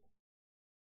you.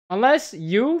 Unless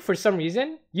you, for some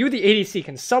reason, you, the ADC,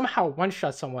 can somehow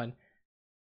one-shot someone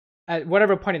at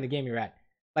whatever point in the game you're at.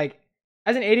 Like,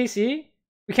 as an ADC,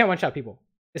 we can't one-shot people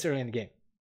this early in the game.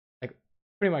 Like,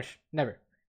 pretty much never.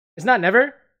 It's not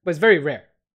never, but it's very rare.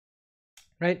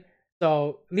 Right?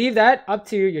 So leave that up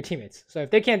to your teammates. So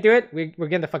if they can't do it, we're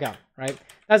getting the fuck out, right?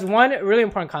 That's one really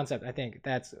important concept, I think,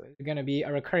 that's going to be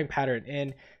a recurring pattern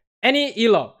in any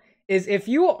elo, is if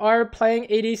you are playing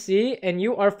ADC and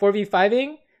you are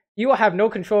 4v5ing, you will have no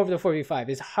control over the 4v5.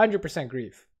 It's 100%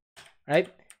 grief, right?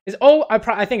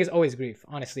 I think it's always grief,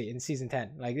 honestly, in Season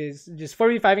 10. Like, it's just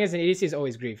 4v5ing as an ADC is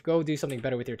always grief. Go do something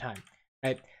better with your time,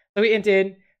 right? So we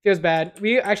inted, feels bad.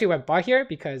 We actually went bot here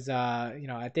because, you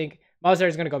know, I think Mauser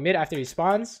is going to go mid after he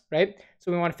spawns, right?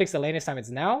 So we want to fix the lane this time. It's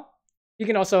now. You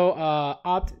can also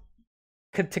opt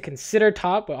to consider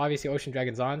top, but obviously Ocean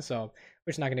Dragon's on, so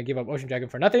we're just not going to give up Ocean Dragon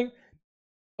for nothing.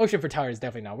 Ocean for tower is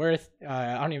definitely not worth.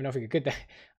 I don't even know if we could get that. I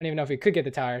don't even know if we could get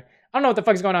the tower. I don't know what the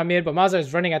fuck is going on mid, but Mauser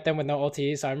is running at them with no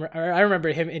ulti, so I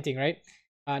remember him inting, right?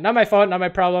 Not my fault, not my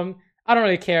problem. I don't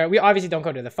really care. We obviously don't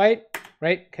go to the fight,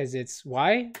 right? Because it's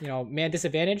why, you know, man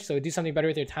disadvantage. So do something better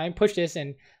with your time. Push this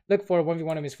and look for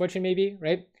 1v1 of misfortune maybe,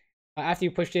 right? After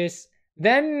you push this,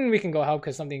 then we can go help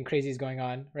because something crazy is going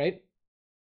on, right?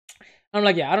 I'm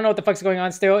like, yeah, I don't know what the fuck's going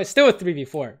on still. It's still a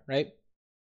 3v4, right?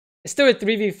 It's still a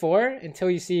 3v4 until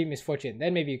you see misfortune.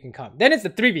 Then maybe you can come. Then it's a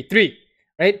 3v3,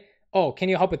 right? Oh, can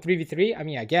you help with 3v3? I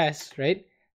mean, I guess, right?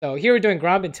 So here we're doing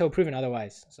Gromp until proven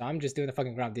otherwise. So I'm just doing the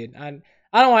fucking Gromp, dude. And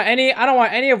I don't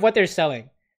want any of what they're selling.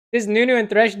 This Nunu and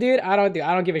Thresh, dude, I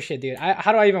don't give a shit, dude.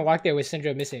 How do I even walk there with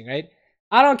Syndra missing, right?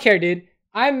 I don't care, dude.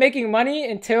 I'm making money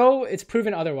until it's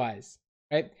proven otherwise,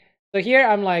 right? So here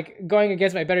I'm like going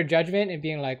against my better judgment and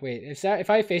being like, wait, if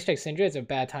I face check Syndra, it's a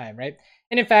bad time, right?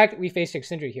 And in fact, we face check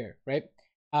Syndra here, right?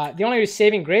 The only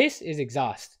saving grace is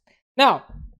exhaust. Now,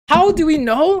 how do we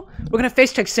know we're gonna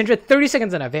face check Syndra 30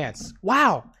 seconds in advance?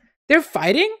 Wow, they're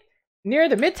fighting near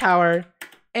the mid tower,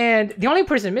 and the only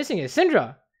person missing is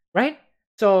Syndra, right?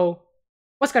 So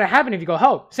what's gonna happen if you go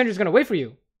help? Syndra's gonna wait for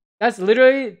you. That's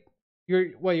literally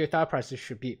what your thought process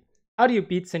should be. How do you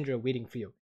beat Syndra waiting for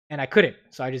you? And I couldn't,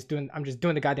 so I'm just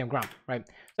doing the goddamn Gromp, right?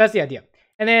 So that's the idea.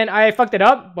 And then I fucked it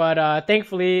up, but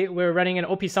thankfully we're running an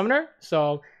OP summoner.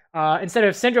 So instead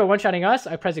of Syndra one-shotting us,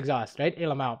 I press exhaust, right?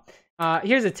 Elamao.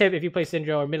 Here's a tip: if you play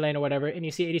Syndra or mid lane or whatever, and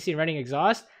you see ADC running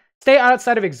exhaust, stay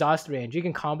outside of exhaust range. You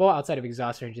can combo outside of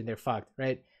exhaust range, and they're fucked,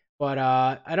 right? But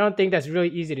I don't think that's really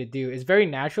easy to do. It's very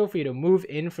natural for you to move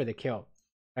in for the kill,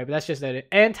 right? But that's just an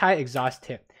anti-exhaust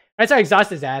tip. Right, so I exhaust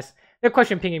his ass. They're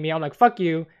question pinging me. I'm like, fuck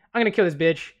you. I'm gonna kill this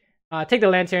bitch. Take the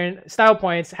lantern. Style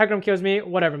points. Hecarim kills me.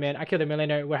 Whatever, man. I killed the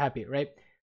millionaire. We're happy, right?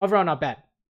 Overall, not bad,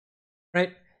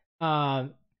 right?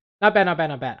 Not bad, not bad,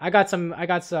 not bad. I got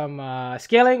some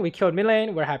scaling. We killed mid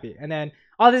lane. We're happy. And then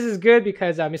all this is good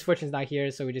because Misfortune's not here,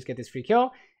 so we just get this free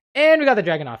kill. And we got the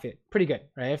dragon off it. Pretty good,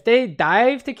 right? If they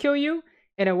dive to kill you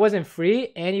and it wasn't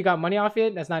free and you got money off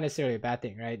it, that's not necessarily a bad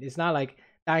thing, right? It's not like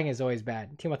Dying is always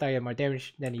bad. Teemo thought he had more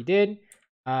damage than he did.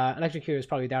 Electrocute is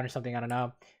probably down or something. I don't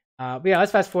know. But yeah,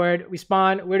 let's fast forward. We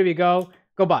spawn. Where do we go?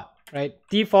 Go bot, right?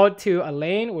 Default to a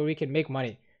lane where we can make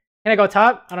money. Can I go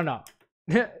top? I don't know.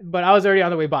 But I was already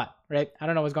on the way bot, right? I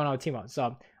don't know what's going on with Teemo.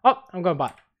 So, oh, I'm going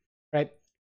bot, right?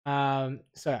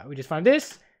 So yeah, we just farm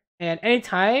this. And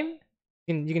anytime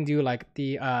you can do like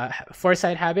the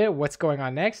foresight habit, what's going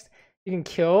on next. You can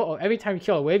kill, or every time you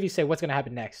kill a wave, you say what's going to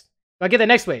happen next. Do I get the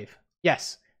next wave?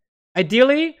 Yes.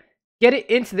 Ideally, get it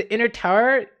into the inner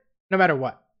tower no matter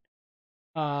what.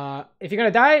 If you're going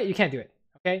to die, you can't do it,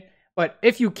 okay? But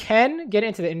if you can get it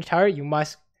into the inner tower, you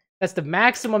must. That's the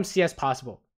maximum CS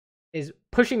possible, is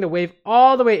pushing the wave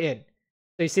all the way in.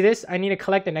 So you see this? I need to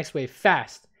collect the next wave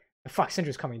fast. Fuck,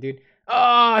 Syndra's coming, dude.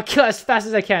 Oh, kill as fast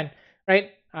as I can, right?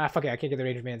 Fuck it, I can't get the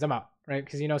range minions. I'm out, right?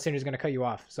 Because you know Syndra's going to cut you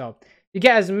off. So you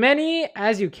get as many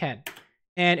as you can.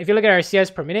 And if you look at our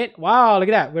CS per minute, wow, look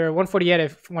at that. We're 148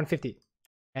 at 150.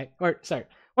 Right? Or, sorry,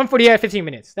 148 at 15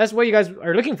 minutes. That's what you guys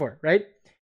are looking for, right?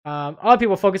 A lot of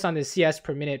people focus on the CS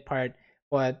per minute part,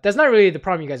 but that's not really the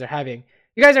problem you guys are having.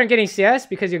 You guys aren't getting CS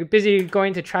because you're busy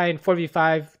going to try and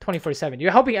 4v5 24/7.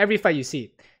 You're helping every fight you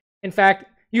see. In fact,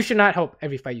 you should not help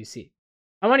every fight you see.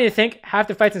 I want you to think half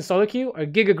the fights in solo queue are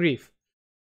Giga Grief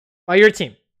by your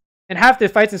team, and half the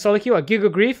fights in solo queue are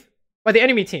Giga Grief by the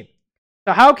enemy team.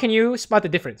 So how can you spot the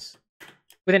difference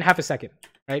within half a second,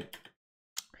 right?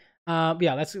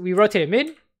 Yeah, we rotated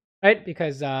mid, right?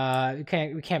 Because we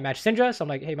can't match Syndra. So I'm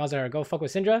like, hey, Malzahar, go fuck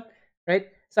with Syndra, right?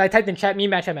 So I typed in chat, me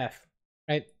match MF,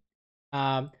 right?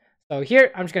 So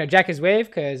here I'm just gonna jack his wave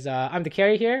because I'm the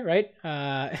carry here, right?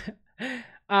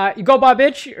 You go bot,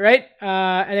 bitch, right?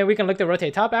 And then we can look to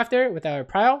rotate top after with our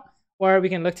Prowl, or we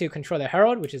can look to control the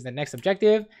Herald, which is the next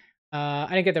objective. I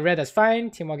didn't get the red, that's fine.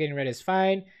 Team while getting red is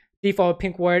fine. Default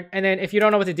pink ward, and then if you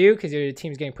don't know what to do because your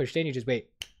team's getting pushed in, you just wait,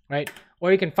 right?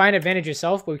 Or you can find advantage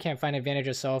yourself, but we can't find advantage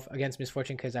yourself against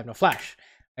Misfortune because I have no flash.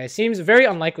 It seems very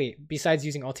unlikely besides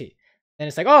using ulti. Then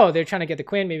it's like, oh, they're trying to get the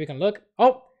Quinn, maybe we can look.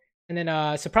 Oh, and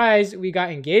then surprise, we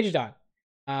got engaged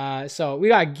on. So we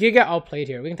got giga outplayed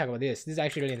here. We can talk about this. This is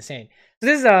actually really insane. So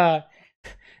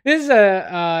this is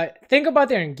a think about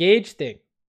their engage thing.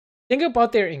 Think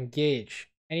about their engage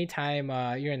anytime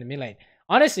you're in the mid lane.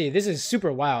 Honestly, this is super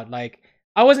wild. Like,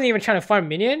 I wasn't even trying to farm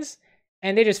minions,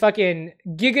 and they just fucking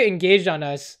giga engaged on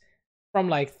us from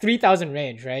like 3,000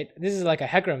 range, right? This is like a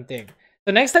Hecarim thing.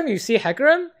 So next time you see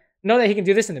Hecarim, know that he can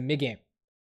do this in the mid game,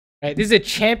 right? This is a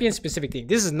champion specific thing.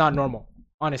 This is not normal,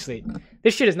 honestly.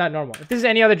 This shit is not normal. If this is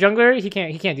any other jungler, he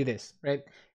can't do this, right?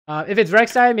 If it's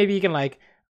Rek'Sai, maybe he can like,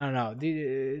 I don't know,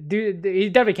 he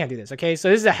definitely can't do this. Okay, so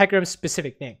this is a Hecarim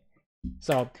specific thing.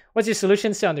 So what's your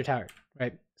solution? Sit under tower,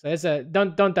 right? So it's a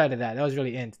don't die to that. That was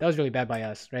really that was really bad by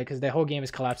us, right? Because the whole game is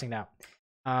collapsing now.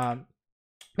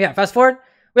 Yeah, fast forward.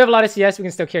 We have a lot of CS. We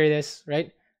can still carry this,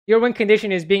 right? Your win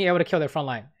condition is being able to kill their front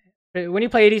line. When you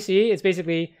play ADC, it's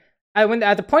basically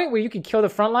at the point where you can kill the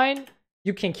front line,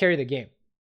 you can carry the game.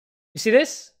 You see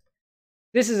this?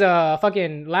 This is a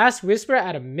fucking Last Whisper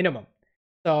at a minimum.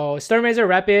 So Stormrazor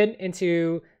Rapid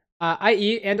into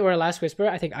IE and or Last Whisper.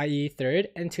 I think IE third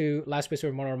into Last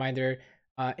Whisper Mortal Reminder.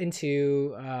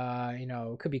 Into you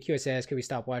know, could be QSS, could be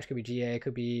Stopwatch, could be GA,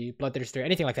 could be Bloodthirster,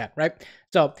 anything like that, right?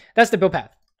 So that's the build path,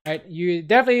 right? You're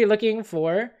definitely looking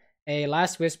for a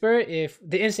Last Whisper if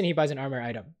the instant he buys an armor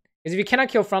item. Because if you cannot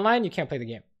kill frontline, you can't play the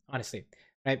game, honestly,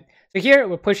 right? So here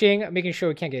we're pushing, making sure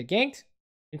we can't get ganked.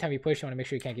 Anytime you push, you want to make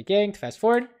sure you can't get ganked. Fast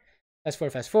forward, fast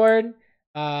forward, fast forward.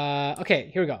 Okay,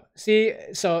 here we go. See,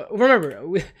 so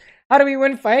remember, how do we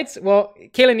win fights? Well,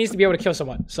 Caitlyn needs to be able to kill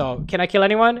someone. So can I kill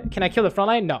anyone? Can I kill the front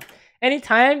line? No.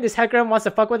 Anytime this Hecarim wants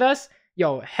to fuck with us,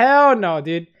 yo, hell no,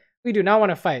 dude. We do not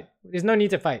want to fight. There's no need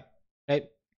to fight, right?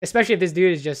 Especially if this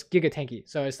dude is just giga tanky.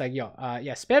 So it's like, yo,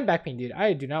 yeah, spam back ping, dude.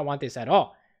 I do not want this at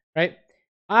all, right?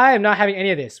 I am not having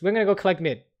any of this. We're gonna go collect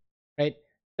mid, right?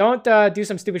 Don't do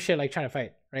some stupid shit like trying to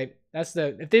fight, right? That's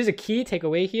if there's a key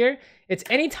takeaway here, it's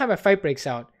anytime a fight breaks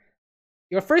out,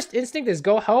 your first instinct is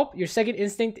go help. Your second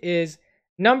instinct is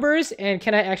numbers and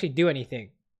can I actually do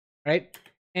anything, right?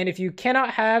 And if you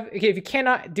cannot if you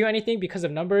cannot do anything because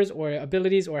of numbers or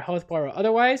abilities or health bar or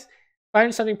otherwise,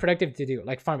 find something productive to do,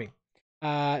 like farming.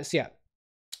 So yeah,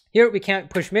 here we can't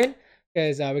push mid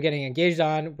because we're getting engaged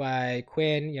on by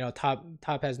Quinn. You know, top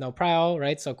has no prowl,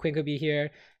 right? So Quinn could be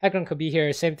here, Hecarim could be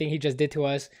here. Same thing he just did to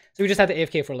us. So we just have to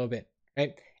AFK for a little bit,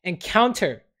 right? And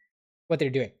counter what they're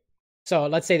doing. So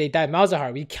let's say they dive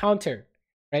Malzahar, we counter,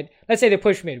 right? Let's say they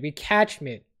push mid, we catch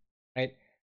mid, right?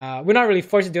 We're not really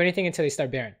forced to do anything until they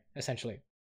start Baron, essentially.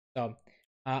 So,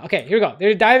 okay, here we go.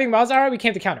 They're diving Malzahar, we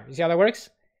came to counter. You see how that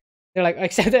works? They're like,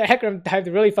 except that Hecarim typed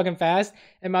really fucking fast,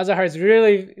 and Malzahar is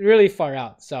really, really far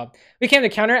out. So we came to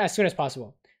counter as soon as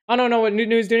possible. I don't know what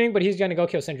Nunu's doing, but he's gonna go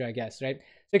kill Syndra, I guess, right?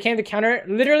 So we came to counter.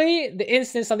 Literally, the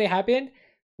instant something happened,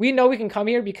 we know we can come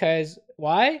here because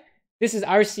why? This is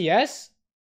our CS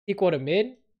equal to mid,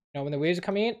 you know, when the waves are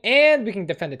coming in, and we can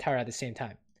defend the tower at the same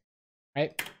time,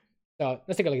 right? So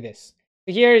let's take a look at this.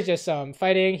 So here is just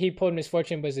fighting. He pulled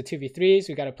Misfortune, but it's a 2v3, so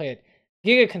we gotta play it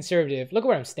giga conservative. Look at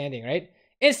where I'm standing, right?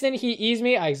 Instant he E's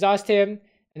me, I exhaust him,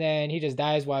 and then he just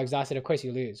dies while exhausted. Of course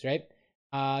you lose, right?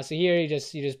 So here you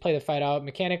just play the fight out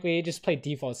mechanically, just play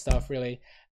default stuff really.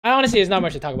 Honestly, there's not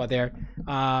much to talk about there.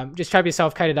 Just trap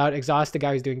yourself, kite it out, exhaust the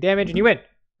guy who's doing damage, and you win,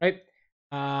 right?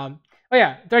 Oh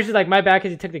yeah, Thresh is like my bad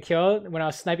because he took the kill when I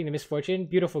was sniping the Misfortune.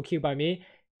 Beautiful Q by me,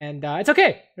 and it's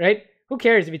okay, right? Who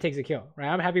cares if he takes a kill, right?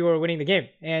 I'm happy we're winning the game.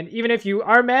 And even if you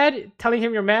are mad, telling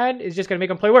him you're mad is just gonna make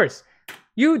him play worse.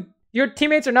 Your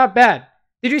teammates are not bad.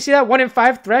 Did you see that 1 in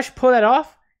 5 Thresh pull that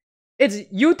off?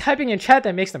 It's you typing in chat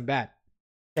that makes them bad.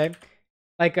 Okay?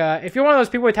 Like, if you're one of those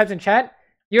people who types in chat,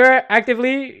 you're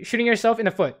actively shooting yourself in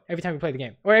the foot every time you play the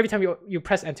game. Or every time you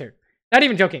press enter. Not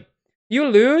even joking. You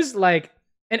lose, like,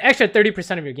 an extra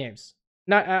 30% of your games.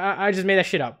 Not, I just made that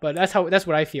shit up, but that's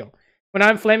what I feel. When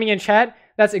I'm flaming in chat,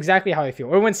 that's exactly how I feel.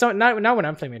 Or when not when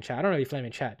I'm flaming in chat. I don't really flame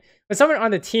in chat. When someone on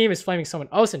the team is flaming someone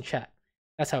else in chat,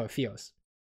 that's how it feels.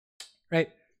 Right?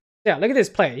 Yeah, look at this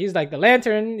play. He's like the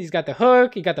lantern, he's got the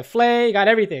hook, he got the flay, he got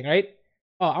everything, right?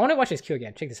 Oh, I want to watch this Q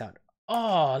again. Check this out.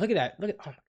 Oh, look at that. Look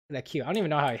at that Q. I don't even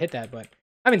know how I hit that, but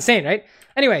I'm insane, right?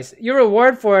 Anyways, your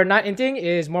reward for not inting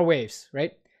is more waves,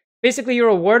 right? Basically, your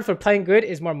reward for playing good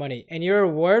is more money. And your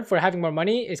reward for having more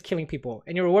money is killing people.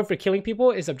 And your reward for killing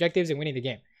people is objectives and winning the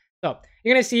game. So,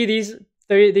 you're going to see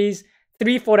these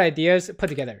threefold ideas put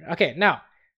together. Okay, now,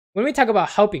 when we talk about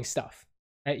helping stuff,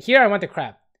 right? Here, I want the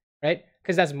crab, right?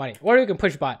 Because that's money. Or we can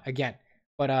push bot again.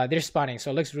 But they're spawning,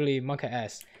 so it looks really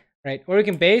monka-esque, right? Or we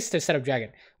can base to set up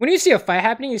dragon. When you see a fight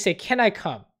happening, you say, can I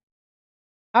come?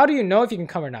 How do you know if you can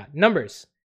come or not? Numbers.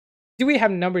 Do we have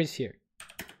numbers here?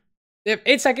 They have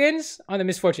 8 seconds on the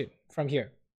Misfortune from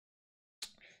here.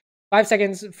 5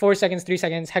 seconds, 4 seconds, 3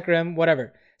 seconds, Hecarim,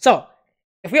 whatever. So,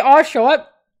 if we all show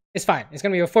up, it's fine. It's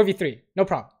going to be a 4v3. No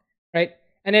problem, right?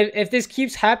 And if this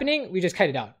keeps happening, we just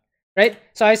kite it out. Right?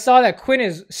 So I saw that Quinn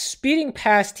is speeding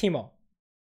past Teemo.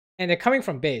 And they're coming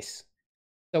from base.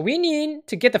 So we need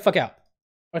to get the fuck out.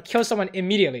 Or kill someone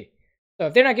immediately. So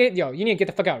if they're not getting... Yo, you need to get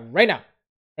the fuck out right now.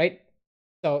 Right?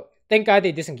 So thank God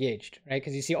they disengaged. Right?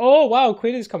 Because you see... Oh, wow.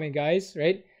 Quinn is coming, guys.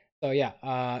 Right? So yeah.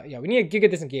 Yeah, we need to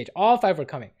giga disengage. All 5 were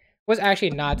coming. It was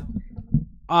actually not...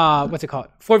 what's it called?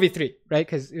 4v3. Right?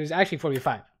 Because it was actually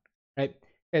 4v5. Right?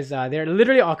 Because they're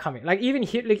literally all coming. Like even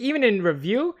here... Like even in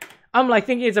review... I'm like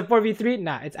thinking it's a 4v3.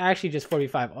 Nah, it's actually just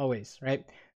 4v5 always, right?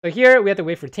 So here we have to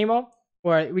wait for Teemo,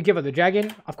 or we give up the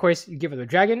dragon. Of course, you give up the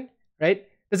dragon, right?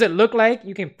 Does it look like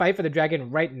you can fight for the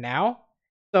dragon right now?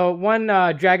 So one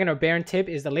dragon or Baron tip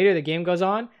is the later the game goes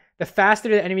on, the faster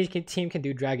the enemy team can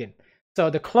do dragon. So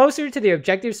the closer to the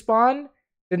objective spawn,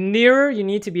 the nearer you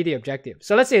need to be the objective.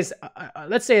 So let's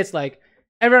say it's like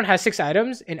everyone has 6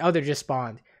 items and Elder just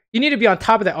spawned. You need to be on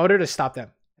top of the Elder to stop them,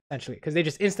 essentially, because they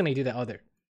just instantly do the Elder.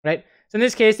 Right? So in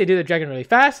this case, they do the dragon really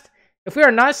fast. If we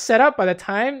are not set up by the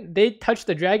time they touch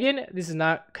the dragon, this is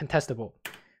not contestable,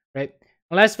 right?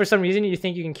 Unless for some reason you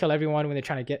think you can kill everyone when they're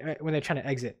trying to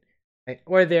exit, right?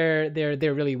 Or they're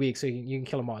really weak, so you can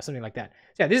kill them all, something like that.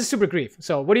 So yeah, this is super grief.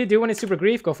 So what do you do when it's super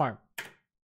grief? Go farm,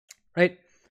 right?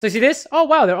 So you see this? Oh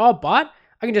wow, they're all bot.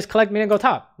 I can just collect mid and go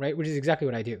top, right? Which is exactly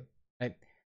what I do, right?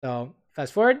 So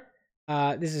fast forward.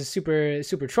 This is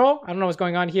super troll. I don't know what's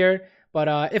going on here.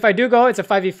 But if I do go, it's a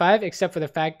 5v5, except for the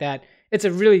fact that it's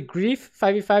a really grief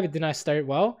 5v5. It did not start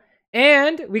well.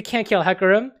 And we can't kill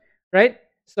Hecarim, right?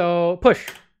 So push,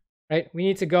 right? We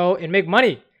need to go and make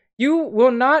money. You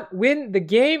will not win the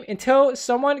game until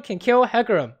someone can kill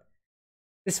Hecarim.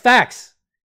 It's facts.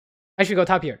 I should go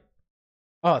top here.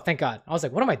 Oh, thank God. I was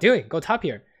like, what am I doing? Go top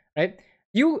here, right?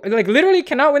 You like literally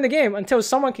cannot win the game until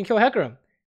someone can kill Hecarim,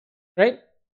 right?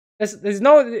 Let's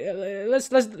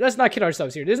not kid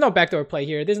ourselves here. There's no backdoor play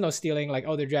here. There's no stealing like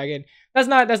Elder Dragon. That's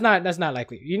not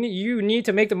likely. You need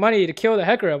to make the money to kill the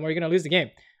Hecarim or you're gonna lose the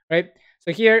game, right?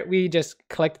 So here we just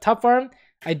collect the top farm.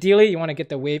 Ideally, you want to get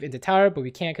the wave into tower, but we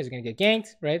can't because you're gonna get ganked,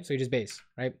 right? So you just base,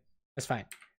 right? That's fine.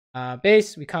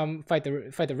 Base, we come fight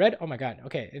the red. Oh my God.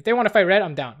 Okay, if they want to fight red,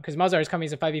 I'm down because Malzahar is coming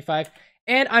as a 5v5,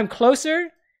 and I'm closer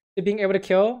to being able to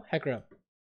kill Hecarim.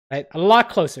 Right? A lot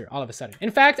closer all of a sudden.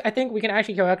 In fact, I think we can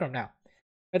actually kill Hecarim now.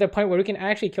 At the point where we can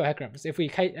actually kill Hecarim if we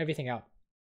kite everything out.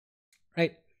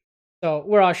 Right? So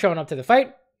we're all showing up to the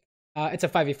fight. It's a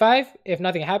 5v5. If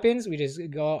nothing happens, we just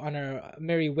go on our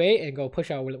merry way and go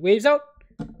push our waves out.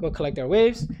 Go collect our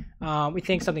waves. We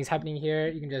think something's happening here.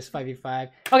 You can just 5v5.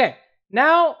 Okay,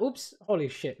 now, oops, holy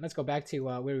shit. Let's go back to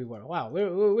where we were. Wow,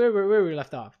 where we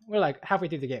left off. We're like halfway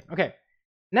through the game. Okay,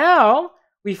 now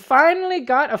we finally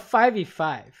got a 5v5.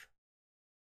 I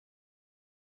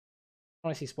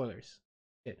want to see spoilers.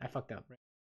 Shit, I fucked up.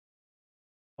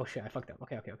 Oh shit, I fucked up.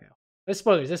 Okay. There's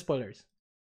spoilers.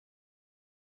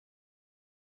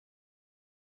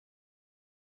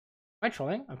 Am I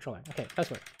trolling? I'm trolling. Okay, that's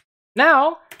what.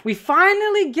 Now, we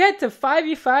finally get to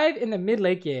 5v5 in the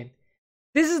mid-late game.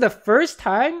 This is the first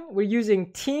time we're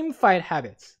using team fight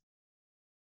habits.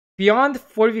 Beyond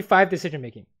 4v5 decision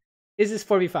making. Is this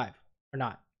 4v5 or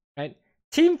not? Right?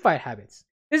 Team fight habits.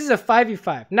 This is a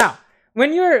 5v5. Now,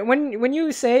 when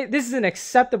you say this is an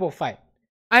acceptable fight,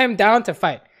 I am down to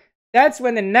fight. That's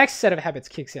when the next set of habits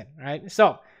kicks in, right?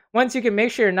 So, once you can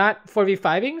make sure you're not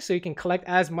 4v5ing, so you can collect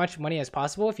as much money as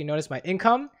possible. If you notice, my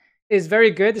income is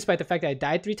very good despite the fact that I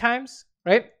died 3 times,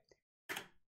 right?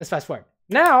 Let's fast forward.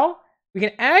 Now, we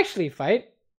can actually fight.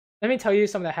 Let me tell you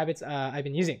some of the habits I've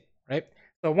been using, right?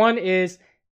 So one is,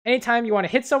 anytime you want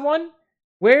to hit someone,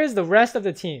 where is the rest of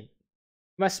the team?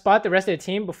 You must spot the rest of the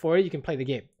team before you can play the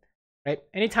game, right?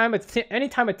 Anytime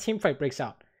a team fight breaks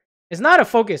out, it's not a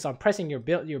focus on pressing your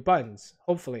buttons,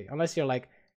 hopefully, unless you're like,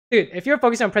 dude, if you're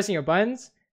focused on pressing your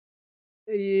buttons,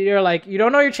 you're like, you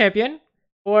don't know your champion,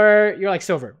 or you're like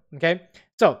silver, okay?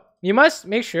 So you must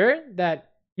make sure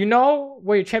that you know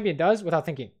what your champion does without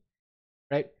thinking,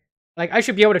 right? Like, I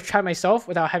should be able to try myself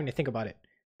without having to think about it,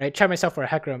 right? Try myself for a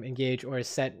Hecarim engage or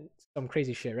set some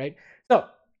crazy shit, right? So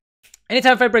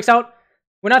anytime a fight breaks out,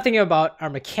 we're not thinking about our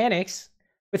mechanics.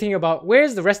 We're thinking about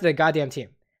where's the rest of the goddamn team.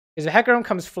 Because if Hecarim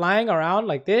comes flying around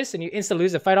like this and you instantly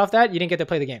lose the fight off that, you didn't get to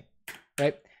play the game,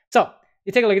 right? So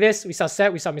you take a look at this. We saw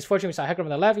Set, we saw Misfortune, we saw Hecarim on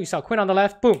the left, we saw Quinn on the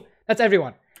left. Boom. That's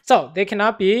everyone. So they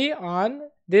cannot be on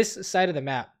this side of the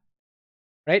map,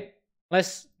 right?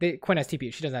 Unless Quinn has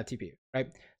TP. She doesn't have TP, right?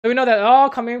 So we know that all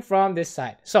coming from this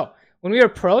side. So when we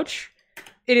approach,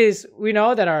 we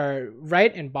know that our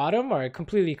right and bottom are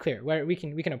completely clear, where we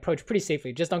can approach pretty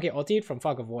safely. Just don't get ultied from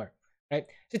Fog of War, right?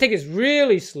 So take this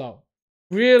really slow,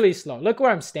 really slow. Look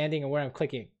where I'm standing and where I'm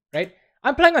clicking, right?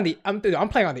 I'm playing on the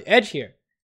edge here.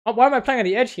 Why am I playing on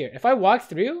the edge here? If I walk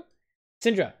through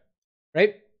Syndra,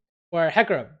 right? Or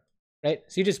Hecarim, right?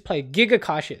 So you just play giga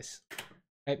cautious,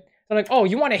 right? So I'm like, oh,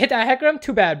 you want to hit that Hecarim?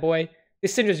 Too bad, boy.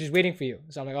 This Syndra's just waiting for you.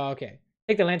 So I'm like, oh, okay.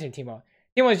 Take the Lantern, Teemo.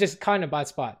 Teemo is just caught in a bad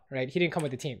spot, right? He didn't come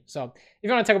with the team. So if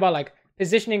you want to talk about like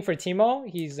positioning for Teemo,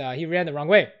 he ran the wrong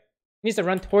way. He needs to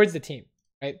run towards the team,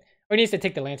 right? Or he needs to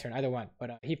take the Lantern, either one.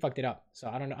 But he fucked it up. So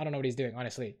I don't know what he's doing,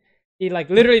 honestly. He like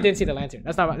literally didn't see the Lantern.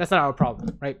 That's not our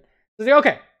problem, right? So like,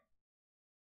 okay.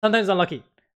 Sometimes unlucky.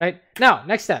 Right? Now,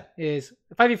 next step is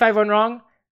 5v5 went wrong.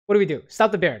 What do?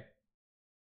 Stop the Baron.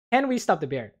 Can we stop the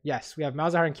Baron? Yes. We have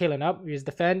Malzahar and Kaelin up. We just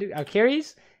defend our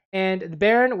carries. And the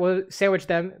Baron will sandwich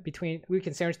them between... We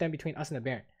can sandwich them between us and the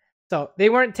Baron. So, they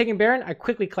weren't taking Baron. I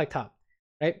quickly collect top.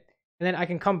 Right? And then I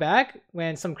can come back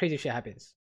when some crazy shit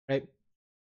happens. Right?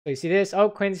 So, you see this. Oh,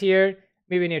 Quinn's here.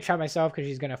 Maybe I need to trap myself because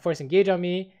she's going to force engage on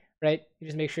me. Right? You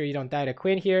just make sure you don't die to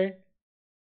Quinn here.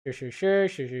 Sure.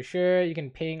 You can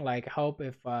ping like help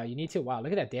if you need to. Wow,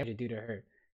 look at that damage you do to her.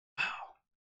 Wow,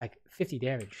 like 50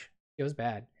 damage. Feels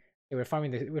bad.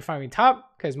 Okay, we're farming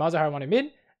top because Malzahar wanted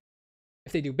mid.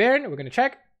 If they do Baron, we're gonna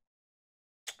check.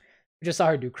 We just saw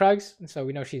her do Krugs, so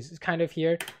we know she's kind of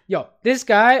here. Yo, this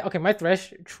guy. Okay, my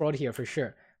Thresh trolled here for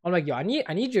sure. I'm like, yo, I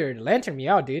need your to lantern me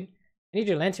out, dude. I need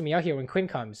your to lantern me out here when Quinn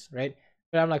comes, right?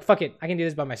 But I'm like, fuck it, I can do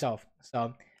this by myself.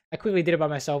 So I quickly did it by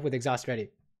myself with exhaust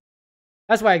ready.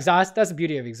 That's why exhaust, that's the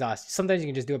beauty of exhaust. Sometimes you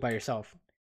can just do it by yourself.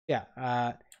 Yeah.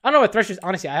 I don't know what Thresh is.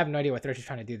 Honestly, I have no idea what Thresh is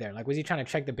trying to do there. Like, was he trying to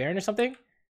check the Baron or something?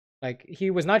 Like, he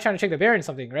was not trying to check the Baron or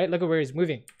something, right? Look at where he's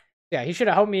moving. Yeah, he should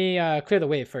have helped me clear the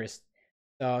wave first.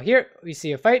 So here we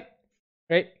see a fight,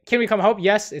 right? Can we come help?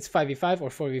 Yes, it's 5v5 or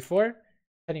 4v4,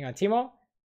 depending on Teemo.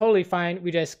 Totally fine.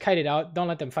 We just kite it out. Don't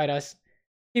let them fight us.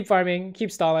 Keep farming,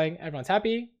 keep stalling. Everyone's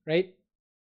happy, right?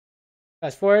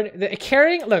 Fast forward. The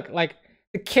carrying, look, like,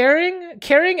 the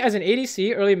carrying as an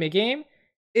ADC early mid game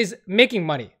is making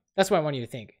money. That's what I want you to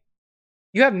think.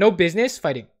 You have no business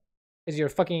fighting because you're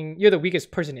the weakest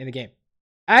person in the game.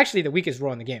 Actually, the weakest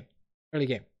role in the game, early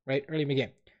game, right? Early mid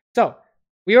game. So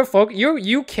we are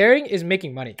you carrying is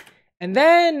making money, and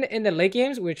then in the late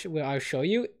games, which I'll show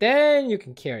you, then you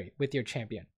can carry with your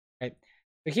champion, right?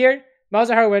 So here,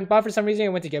 Malzahar went bot for some reason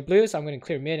and went to get blue, so I'm going to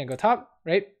clear mid and go top,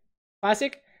 right?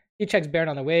 Classic. He checks Baron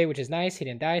on the way, which is nice. He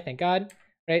didn't die, thank God.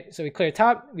 Right, so we clear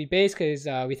top, we base because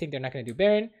we think they're not going to do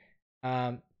Baron.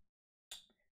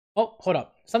 Oh, hold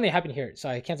up. Something happened here, so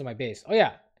I canceled my base. Oh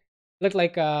yeah. Looked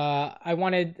like I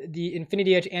wanted the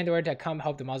Infinity Edge Andor to come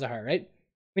help the Malzahar, right?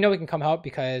 We know we can come help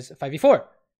because 5v4.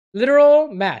 Literal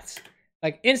maths.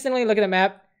 Like instantly look at the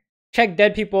map, check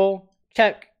dead people,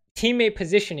 check teammate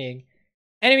positioning,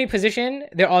 enemy position,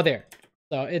 they're all there.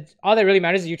 So it's all that really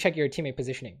matters is you check your teammate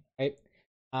positioning, right?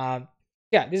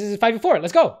 Yeah, this is 5v4.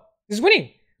 Let's go. This is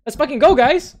winning. Let's fucking go,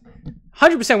 guys.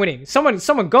 100% winning.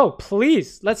 Someone go,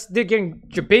 please. They're getting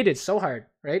debated so hard,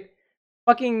 right?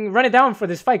 Fucking run it down for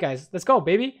this fight, guys. Let's go,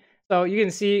 baby. So you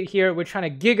can see here, we're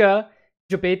trying to giga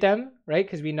debate them, right?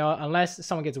 Because we know unless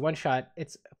someone gets one shot,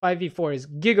 it's 5v4 is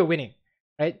giga winning,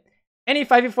 right? Any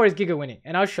 5v4 is giga winning.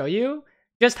 And I'll show you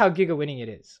just how giga winning it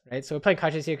is, right? So we're playing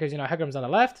cautious here because, you know, Hecarim's on the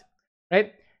left,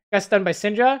 right? Got stunned by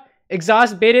Syndra.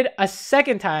 Exhaust baited a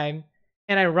second time.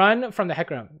 And I run from the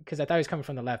Hecarim because I thought he was coming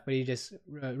from the left, but he just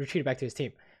retreated back to his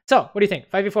team. So, what do you think?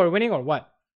 5v4 winning or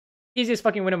what? Easiest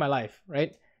fucking win of my life,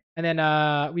 right? And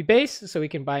then we base so we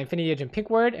can buy Infinity Edge and Pink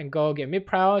Ward and go get mid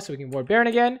prow so we can ward Baron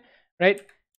again, right?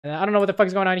 And I don't know what the fuck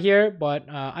is going on here, but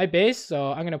I base,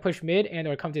 so I'm gonna push mid and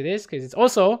or come to this because it's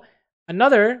also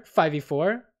another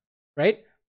 5v4, right?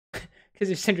 Because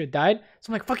if Syndra died, so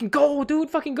I'm like, fucking go, dude,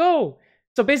 fucking go.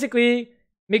 So basically,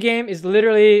 mid game is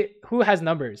literally who has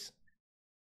numbers.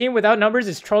 Team without numbers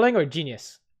is trolling or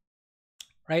genius,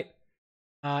 right?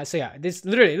 So yeah, this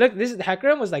literally look. This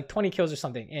Hecarim was like 20 kills or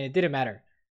something, and it didn't matter.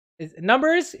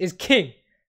 Numbers is king.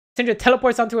 Syndra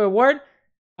teleports onto a ward,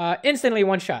 instantly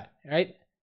one shot, right?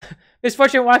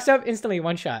 Misfortune walks up, instantly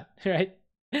one shot, right?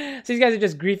 So these guys are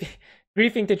just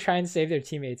griefing to try and save their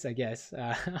teammates, I guess.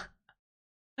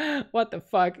 What the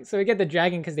fuck? So we get the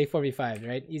dragon because they 4v5,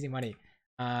 right? Easy money.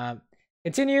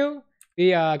 Continue.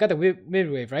 We got the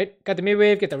mid wave, right? Got the mid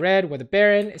wave, get the red with the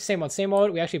Baron. Same old, same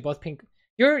old. We actually both pink.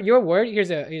 Your ward,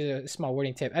 here's a small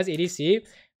wording tip. As ADC,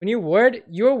 when you ward,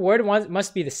 your ward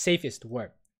must be the safest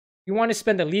ward. You want to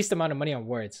spend the least amount of money on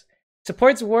wards.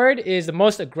 Support's ward is the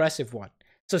most aggressive one.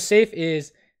 So safe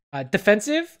is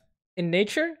defensive in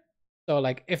nature. So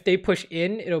like if they push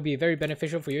in, it'll be very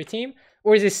beneficial for your team.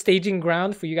 Or is it staging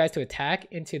ground for you guys to attack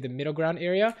into the middle ground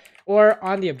area or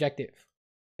on the objective?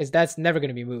 Because that's never going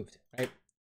to be moved, right?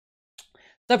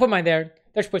 So I put mine there.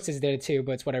 There's puts is there too,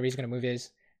 but it's whatever he's going to move is.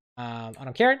 I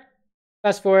don't care.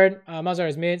 Fast forward, Malzahar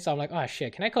is mid, so I'm like, oh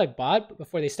shit, can I collect bot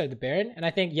before they start the Baron? And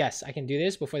I think, yes, I can do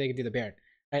this before they can do the Baron,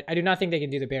 right? I do not think they can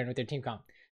do the Baron with their team comp.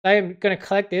 So I'm going to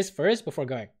collect this first before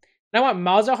going. And I want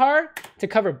Malzahar to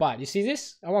cover bot. You see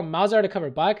this? I want Malzahar to cover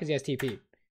bot because he has TP,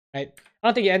 right? I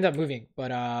don't think he ends up moving,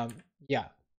 but yeah.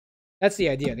 That's the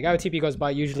idea. The guy with TP goes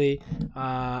bot usually,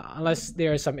 unless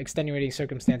there are some extenuating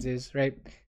circumstances, right?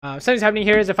 Something's happening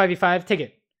here is a 5v5. Take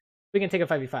it. We can take a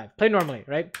 5v5. Play normally,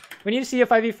 right? When you see a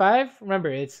 5v5, remember,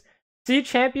 it's see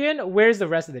champion, where's the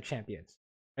rest of the champions,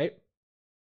 right?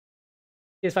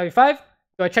 Here's 5v5.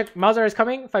 So I check Malzahar is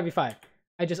coming, 5v5.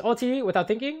 I just ulti without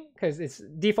thinking, because it's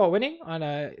default winning on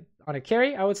a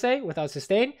carry, I would say, without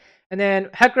sustain. And then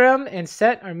Hecarim and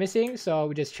Set are missing, so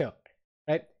we just chill,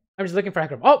 right? I'm just looking for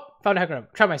Hecarim. Oh, found a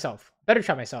Hecarim. Trap myself. Better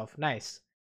trap myself. Nice.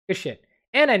 Good shit.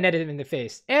 And I netted him in the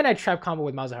face. And I trap combo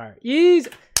with Malzahar. Easy.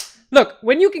 Look,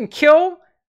 when you can kill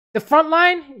the front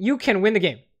line, you can win the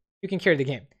game. You can carry the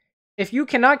game. If you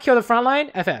cannot kill the front line,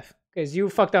 FF. Because you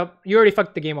fucked up. You already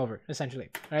fucked the game over, essentially.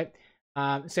 Right?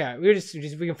 So yeah, we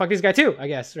can fuck this guy too, I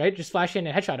guess. Right? Just flash in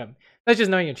and headshot him. That's just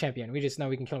knowing a champion. We just know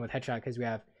we can kill him with headshot because we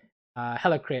have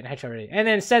hella crit and headshot already. And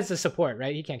then Set's the support,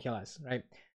 right? He can't kill us, right?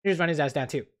 We just run his ass down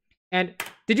too. And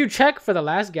did you check for the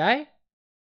last guy?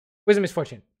 Where's the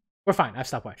misfortune? We're fine. I have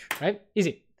stopwatch, right?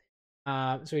 Easy.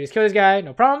 So we just kill this guy,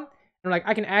 no problem. And I'm like,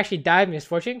 I can actually dive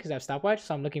misfortune because I have stopwatch.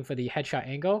 So I'm looking for the headshot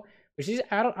angle. But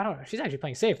I don't know. She's actually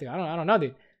playing safe, dude. I don't know,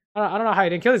 dude. I don't know how I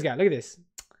didn't kill this guy. Look at this.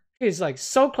 He's like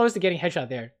so close to getting headshot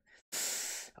there.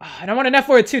 And I want to net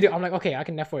forward too, dude. I'm like, okay, I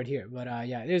can net forward here. But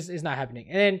yeah, it's not happening.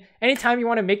 And then anytime you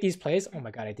want to make these plays, oh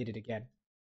my god, I did it again.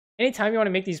 Anytime you want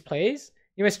to make these plays,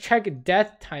 you must check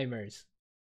death timers,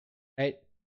 right?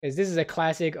 Because this is a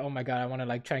classic. Oh my god, I want to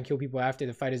like try and kill people after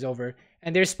the fight is over,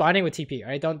 and they're spawning with TP. All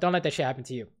right, don't let that shit happen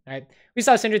to you. All right, we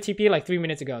saw Syndra TP like 3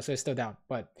 minutes ago, so it's still down.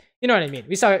 But you know what I mean.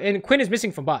 We saw, and Quinn is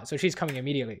missing from bot, so she's coming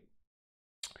immediately.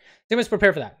 So you must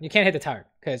prepare for that. You can't hit the tower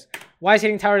because why is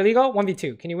hitting tower illegal?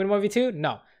 1v2. Can you win 1v2?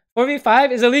 No.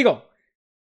 4v5 is illegal.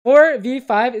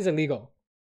 4v5 is illegal.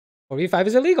 4v5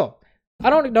 is illegal. I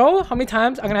don't know how many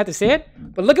times I'm gonna have to say it,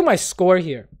 but look at my score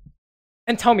here,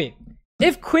 and tell me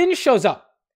if Quinn shows up.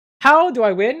 How do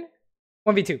I win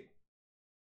 1v2? I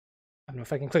have no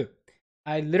fucking clue.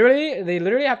 They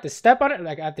literally have to step on it.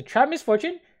 Like I have to trap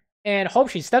misfortune and hope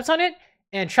she steps on it,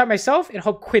 and trap myself and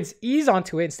hope Quinn's E's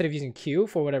onto it instead of using Q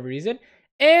for whatever reason.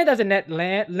 and does a net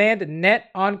land net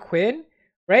on Quinn,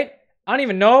 right? I don't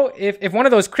even know if one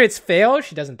of those crits fails,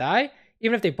 she doesn't die.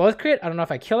 Even if they both crit, I don't know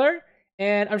if I kill her.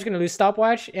 And I'm just going to lose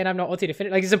stopwatch, and I have no ulti to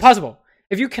finish. Like, it's impossible.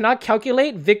 If you cannot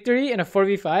calculate victory in a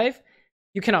 4v5,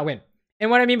 you cannot win.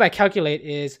 And what I mean by calculate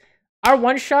is, our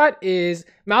one shot is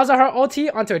Malzahar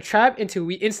ulti onto a trap into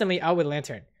we instantly out with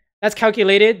Lantern. That's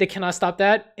calculated. They cannot stop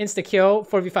that. Insta kill,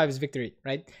 4v5 is victory,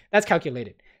 right? That's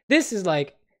calculated. This is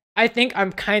like, I think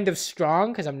I'm kind of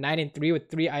strong because I'm 9-3 with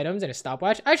 3 items and a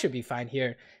stopwatch. I should be fine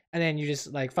here. And then you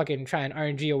just like fucking try and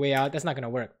RNG a way out. That's not going to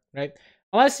work, right?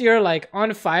 Unless you're like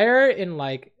on fire in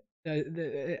like, I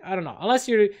don't know. Unless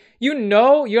you're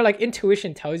your like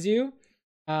intuition tells you,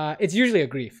 it's usually a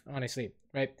grief, honestly,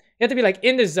 right? You have to be like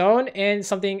in the zone and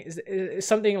something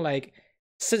like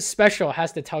special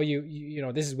has to tell you, you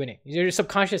know, this is winning. Your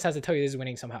subconscious has to tell you this is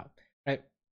winning somehow, right?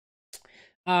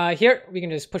 Here we can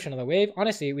just push another wave.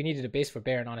 Honestly, we needed a base for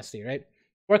Baron, honestly, right?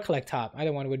 Or collect top.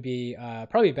 Either one would be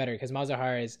probably better because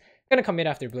Malzahar is gonna come in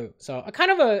after blue. So a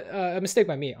kind of a mistake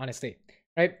by me, honestly,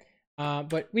 right?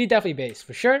 But we definitely base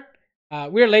for sure.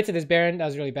 We were late to this Baron. That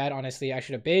was really bad, honestly. I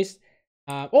should have based.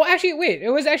 Oh, actually, wait. It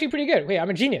was actually pretty good. Wait, I'm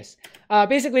a genius.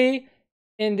 Basically,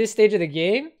 in this stage of the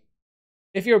game,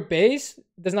 if your base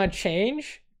does not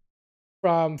change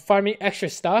from farming extra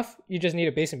stuff, you just need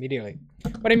a base immediately.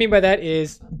 What I mean by that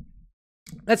is,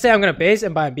 let's say I'm going to base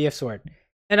and buy a BF sword.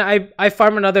 And I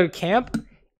farm another camp,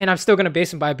 and I'm still going to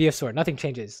base and buy a BF sword. Nothing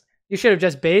changes. You should have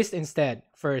just based instead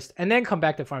first, and then come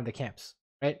back to farm the camps,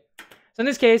 right? So in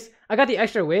this case, I got the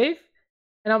extra wave,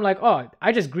 and I'm like, oh,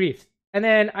 I just griefed. And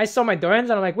then I saw my Dorans,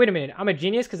 and I'm like, wait a minute, I'm a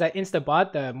genius because I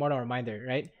insta-bought the Mortal Reminder,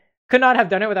 right? Could not have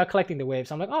done it without collecting the wave.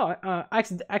 So I'm like, oh,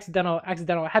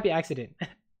 accidental, happy accident.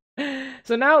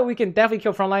 So now we can definitely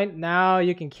kill frontline. Now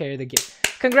you can carry the game.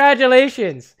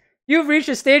 Congratulations! You've reached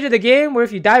a stage of the game where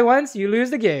if you die once, you lose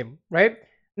the game, right?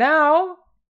 Now,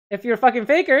 if you're a fucking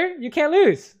faker, you can't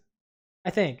lose. I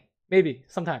think. Maybe.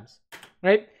 Sometimes.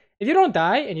 Right? If you don't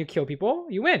die and you kill people,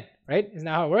 you win. Right? Isn't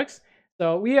that how it works?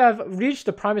 So we have reached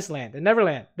the promised land, the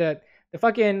Neverland, the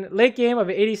fucking late game of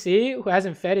an ADC who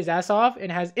hasn't fed his ass off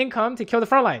and has income to kill the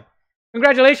front line.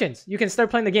 Congratulations, you can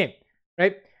start playing the game,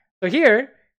 right? So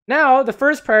here, now the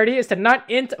first priority is to not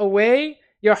int away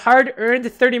your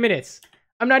hard-earned 30 minutes.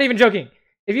 I'm not even joking.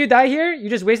 If you die here, you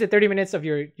just wasted 30 minutes of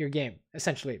your game,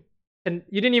 essentially. And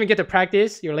you didn't even get to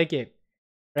practice your late game,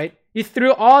 right? You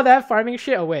threw all that farming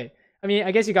shit away. I mean,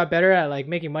 I guess you got better at like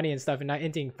making money and stuff and not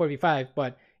inting 4v5,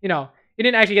 but you know, you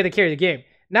didn't actually get to carry the game.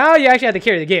 Now you actually have to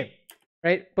carry the game,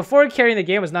 right? Before carrying the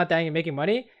game was not dying and making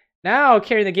money. Now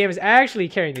carrying the game is actually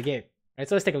carrying the game, right?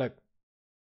 So let's take a look.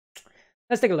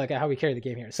 Let's take a look at how we carry the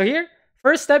game here. So here,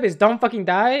 first step is don't fucking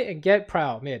die and get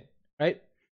prowl mid, right?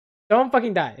 Don't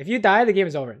fucking die. If you die, the game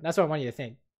is over. That's what I want you to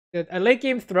think. A late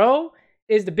game throw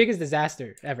is the biggest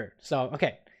disaster ever. So,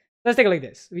 okay. Let's take a look at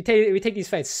this. We take these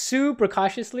fights super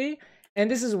cautiously.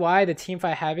 And this is why the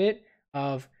teamfight habit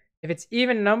of if it's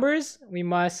even numbers, we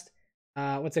must,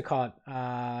 what's it called?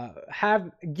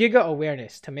 Have giga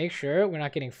awareness to make sure we're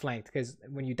not getting flanked. Because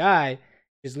when you die,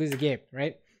 you just lose the game,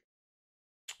 right?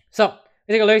 So,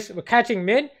 we take a look. We're catching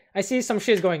mid. I see some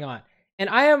shit is going on. And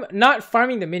I am not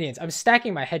farming the minions. I'm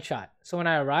stacking my headshot. So when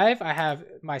I arrive, I have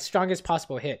my strongest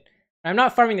possible hit. I'm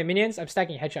not farming the minions. I'm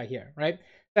stacking headshot here, right?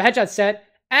 The headshot set.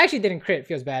 I actually didn't crit.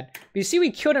 Feels bad. But you see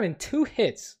we killed him in 2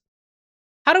 hits.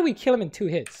 How do we kill him in 2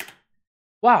 hits?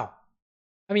 Wow.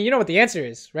 I mean, you know what the answer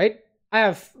is, right? I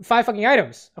have 5 fucking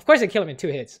items. Of course I kill him in 2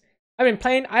 hits. I've been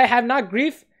playing. I have not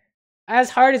grief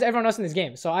as hard as everyone else in this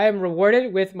game. So I am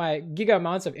rewarded with my giga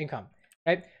amounts of income.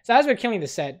 Right? So as we're killing the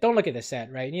set, don't look at the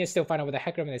set, right? You need to still find out where the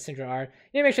Hecarim and the Syndra are. You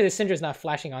need to make sure the Syndra is not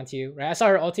flashing onto you, right? I saw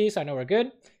her ulti, so I know we're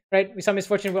good, right? We saw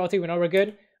Misfortune with ulti, we know we're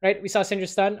good, right? We saw Syndra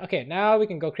stun. Okay, now we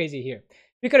can go crazy here.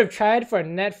 We could have tried for a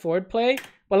net forward play,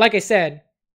 but like I said,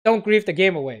 don't grief the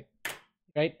game away,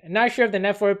 right? I'm not sure if the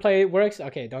net forward play works.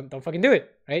 Okay, don't fucking do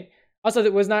it, right? Also,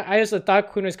 it was not. I also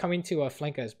thought Queen was coming to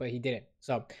flank us, but he didn't.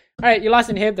 So, all right, you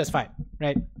lost in hip. That's fine,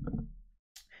 right?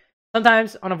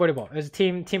 Sometimes unavoidable. It was a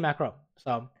team macro.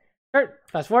 So,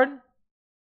 fast forward.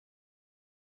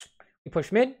 We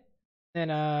push mid.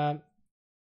 Then,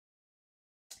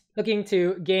 looking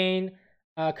to gain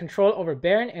control over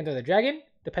Baron and or the Dragon,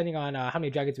 depending on how many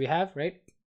dragons we have, right?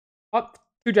 Oh,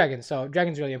 2 dragons. So,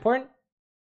 Dragon's really important.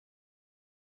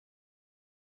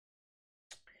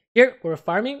 Here, we're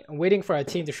farming and waiting for our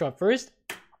team to show up first.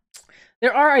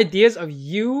 There are ideas of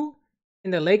you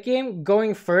in the late game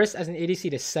going first as an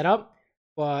ADC to set up.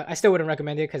 But I still wouldn't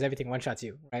recommend it because everything one-shots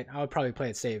you, right? I would probably play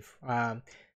it safe.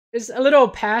 It's a little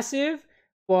passive,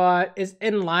 but it's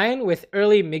in line with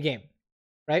early mid-game,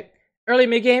 right? Early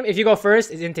mid game, if you go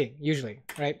first, is inting usually,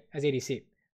 right? As ADC.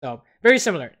 So very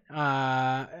similar.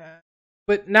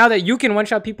 But now that you can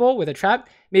one-shot people with a trap,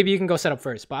 maybe you can go set up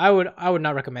first. But I would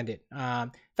not recommend it.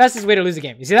 Fastest way to lose the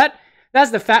game. You see that?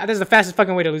 That's the fastest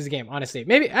fucking way to lose the game, honestly.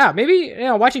 Maybe you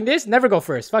know, watching this, never go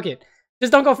first. Fuck it.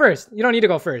 Just don't go first. You don't need to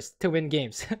go first to win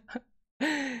games. You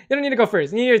don't need to go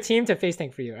first. You need your team to face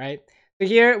tank for you, right? So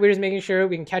here, we're just making sure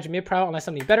we can catch mid prowl unless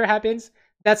something better happens.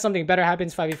 That's something better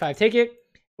happens, 5v5, take it.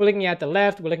 We're looking at the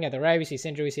left, we're looking at the right, we see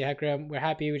Syndra, we see Hecarim, we're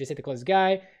happy, we just hit the closest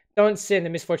guy. Don't sit in the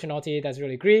misfortune ulti, that's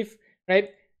really grief, right?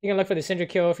 You can look for the Syndra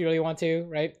kill if you really want to,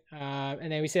 right?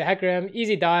 And then we see the Hecarim,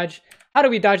 easy dodge. How do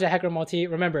we dodge the Hecarim ulti?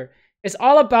 Remember, it's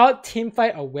all about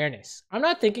teamfight awareness. I'm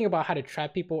not thinking about how to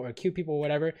trap people or Q people or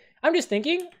whatever. I'm just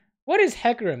thinking, what is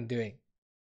Hecarim doing?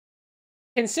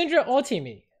 Can Syndra ulti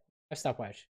me? A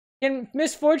stopwatch. Can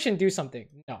Misfortune do something?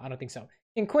 No, I don't think so.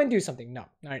 Can Quinn do something? No.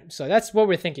 All right, so that's what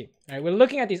we're thinking. All right, we're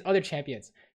looking at these other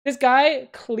champions. This guy,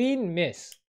 clean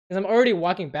miss. Because I'm already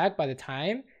walking back by the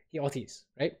time he ultis,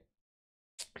 right?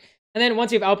 And then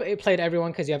once you've outplayed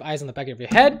everyone because you have eyes on the back of your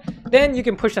head, then you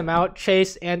can push them out,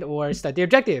 chase, and or start the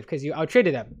objective because you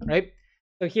out-traded them, right?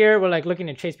 So here, we're like looking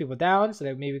to chase people down so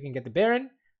that maybe we can get the Baron,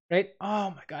 right? Oh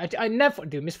my god, I never...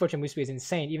 Dude, Misfortune Musubi is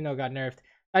insane, even though it got nerfed.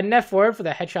 I net forward for the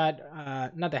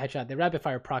headshot, not the headshot, the rapid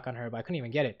fire proc on her, but I couldn't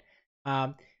even get it.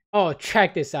 Oh,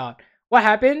 check this out. What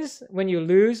happens when you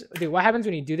lose? Dude, what happens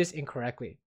when you do this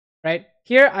incorrectly? Right?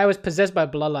 Here, I was possessed by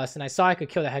bloodlust, and I saw I could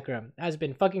kill the Hecarim. That has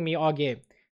been fucking me all game.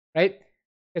 Right?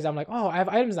 Because I'm like, oh, I have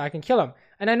items now, I can kill him.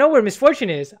 And I know where Misfortune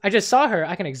is. I just saw her,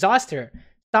 I can exhaust her.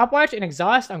 Stopwatch and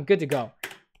exhaust, I'm good to go.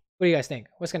 What do you guys think?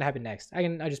 What's gonna happen next? I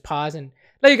just pause and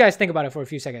let you guys think about it for a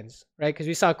few seconds, right? Because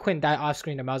we saw Quinn die off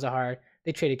screen to Malzahar.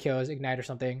 They traded kills, Ignite or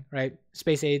something, right?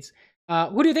 Space aids.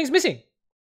 Who do you think's missing?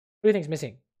 Who do you think's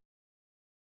missing?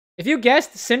 If you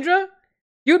guessed Syndra,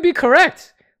 you would be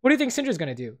correct. What do you think Syndra's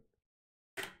gonna do?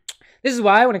 This is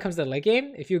why when it comes to the late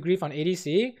game, if you grief on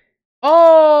ADC,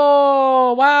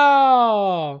 oh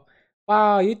wow,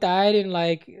 wow, you died in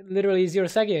like literally 0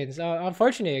 seconds.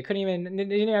 Unfortunate,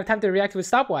 didn't even have time to react with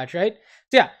stopwatch, right?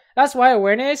 So yeah, that's why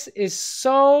awareness is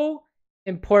so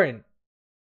important.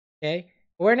 Okay.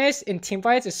 Awareness in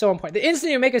teamfights is so important. The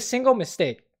instant you make a single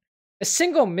mistake, a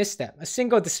single misstep, a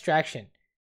single distraction,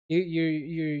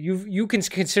 you can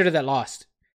consider that lost.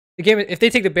 The game, if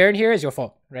they take the Baron here, is your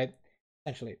fault, right?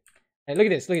 Essentially. Right, look at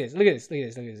this, look at this, look at this, look at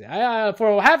this, look at this.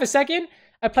 For half a second,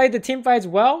 I played the teamfights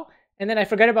well, and then I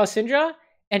forgot about Syndra,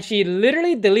 and she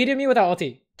literally deleted me without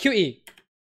ulti. QE.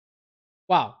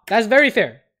 Wow, that's very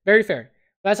fair, very fair.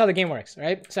 But that's how the game works,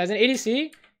 right? So as an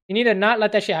ADC, you need to not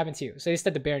let that shit happen to you. So you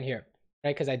set the Baron here.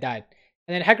 Right, because I died.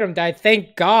 And then Hecarim died.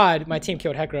 Thank God my team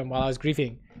killed Hecarim while I was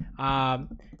griefing. I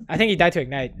think he died to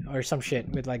Ignite or some shit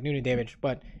with like new damage.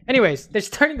 But anyways, they're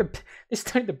starting the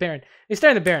Baron. They're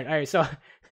starting the Baron. Alright, so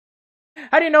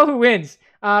how do you know who wins?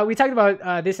 We talked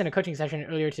about this in a coaching session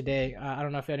earlier today. I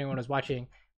don't know if anyone was watching,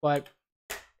 but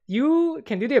you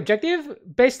can do the objective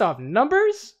based off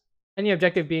numbers, and the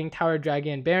objective being Tower,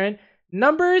 Dragon, Baron.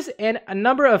 Numbers and a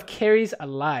number of carries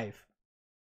alive.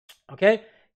 Okay?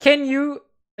 Can you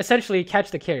essentially catch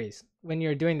the carries when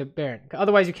you're doing the Baron?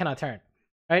 Otherwise, you cannot turn,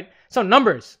 right? So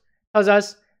numbers tells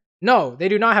us, no, they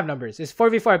do not have numbers. It's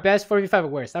 4v4 at best, 4v5 at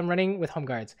worst. I'm running with home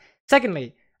guards.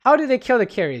 Secondly, how do they kill the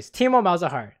carries? Teemo,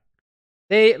 Malzahar.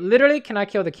 They literally cannot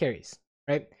kill the carries,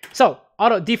 right? So,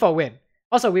 default win.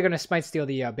 Also, we're going to smite steal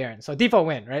the Baron. So, default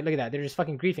win, right? Look at that. They're just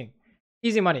fucking griefing.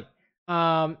 Easy money.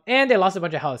 And they lost a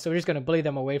bunch of health. So, we're just going to bully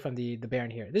them away from the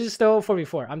Baron here. This is still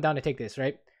 4v4. I'm down to take this,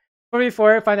 right?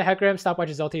 4v4, find the Hecarim, stopwatch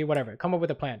his ulti, whatever. Come up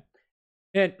with a plan.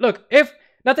 And look, if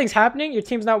nothing's happening, your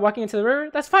team's not walking into the river,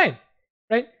 that's fine,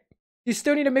 right? You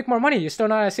still need to make more money. You're still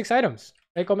not at 6 items,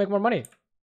 right? Go make more money.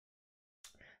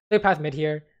 Play path mid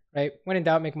here, right? When in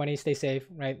doubt, make money, stay safe,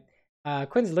 right?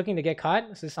 Quinn's looking to get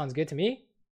caught, so this sounds good to me.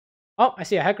 Oh, I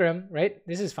see a Hecarim, right?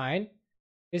 This is fine.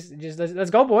 Let's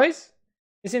go, boys.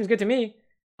 This seems good to me.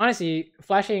 Honestly,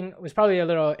 flashing was probably a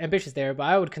little ambitious there, but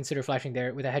I would consider flashing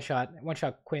there with a headshot,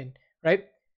 one-shot Quinn, right?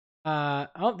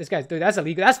 Oh, this guy's... Dude, that's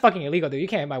illegal. That's fucking illegal, dude. You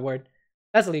can't hit my word.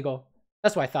 That's illegal.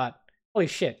 That's what I thought. Holy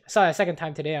shit. I saw that a second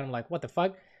time today, and I'm like, what the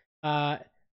fuck?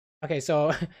 Okay,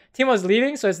 so Teemo's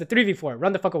leaving, so it's the 3v4.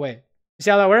 Run the fuck away. You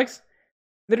see how that works?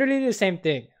 Literally the same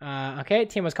thing. Okay,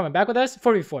 Teemo's coming back with us.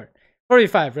 4v4.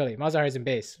 4v5, really. Malzahar is in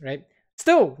base, right?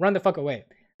 Still, run the fuck away.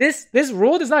 This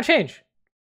rule does not change.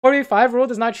 4v5 rule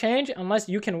does not change unless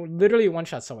you can literally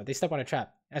one-shot someone. They step on a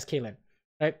trap as Caitlyn,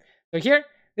 right? So here,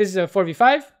 this is a 4v5,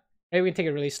 right? We can take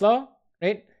it really slow,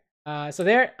 right? So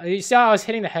there, you saw I was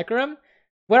hitting the Hecarim.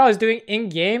 What I was doing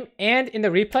in-game and in the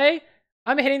replay,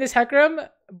 I'm hitting this Hecarim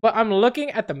but I'm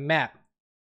looking at the map.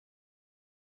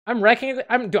 I'm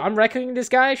reckoning this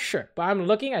guy, sure, but I'm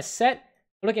looking at Set,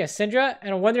 I'm looking at Syndra,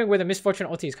 and I'm wondering where the misfortune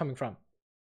ulti is coming from.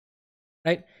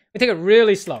 Right? We take it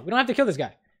really slow. We don't have to kill this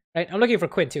guy. Right? I'm looking for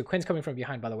Quinn too. Quinn's coming from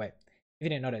behind, by the way, if you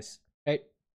didn't notice. Right?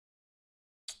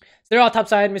 So they're all top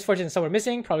side. Misfortune is somewhere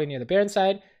missing, probably near the Baron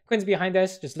side. Quinn's behind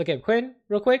us. Just look at Quinn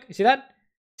real quick. You see that?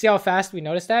 See how fast we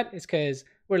noticed that? It's because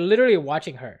we're literally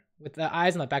watching her with the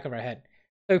eyes on the back of our head.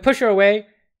 So we push her away.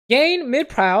 Gain mid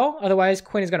prowl, otherwise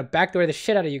Quinn is going to backdoor the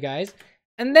shit out of you guys.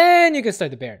 And then you can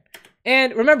start the Baron.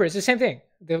 And remember, it's the same thing.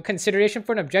 The consideration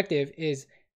for an objective is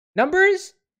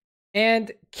numbers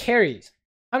and carries.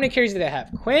 How many carries do they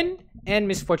have? Quinn and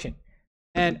Misfortune.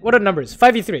 And what are the numbers?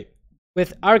 5v3.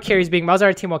 With our carries being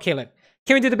Malzahar, Teemo, Caitlyn.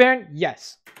 Can we do the Baron?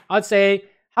 Yes. I'd say,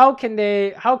 how can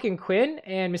Quinn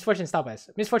and Misfortune stop us?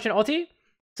 Misfortune ulti.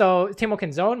 So Teemo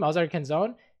can zone, Malzahar can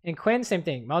zone. And Quinn, same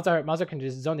thing. Malzahar can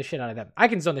just zone the shit out of them. I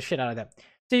can zone the shit out of them.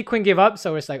 See, Quinn give up,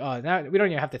 so it's like, oh, now we don't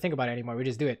even have to think about it anymore. We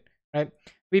just do it, right?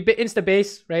 We insta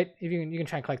base, right? If you can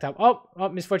try and collect top. Oh,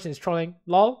 Misfortune is trolling.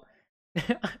 Lol.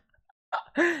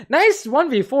 Nice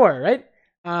 1v4, right?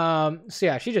 So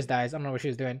yeah, she just dies. I don't know what she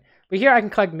was doing. But here I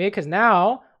can collect mid because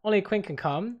now only Quinn can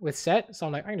come with Set. So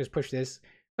I'm like, I can just push this.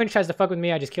 Quinn tries to fuck with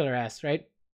me, I just kill her ass, right?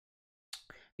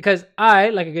 Because I,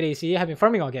 like a good AC, have been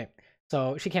farming all game.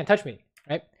 So she can't touch me,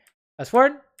 right? Fast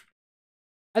forward.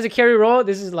 As a carry role,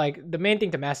 this is like the main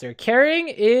thing to master. Carrying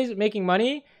is making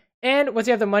money. And once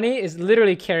you have the money, is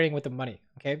literally carrying with the money,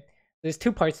 okay? There's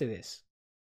two parts to this.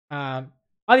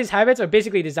 All these habits are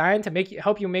basically designed to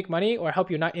help you make money or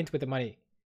help you not int with the money,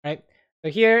 right?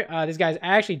 So here, this guy's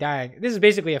actually dying. This is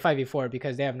basically a 5v4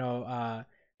 because they have no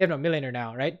millionaire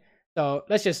now, right? So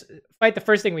let's just fight the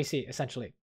first thing we see,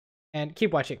 essentially. And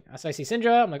keep watching. So I see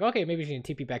Syndra. I'm like, okay, maybe she can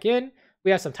TP back in.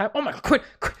 We have some time. Oh my god, quit.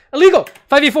 Illegal!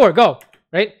 5v4, go!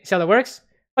 Right? See how that works?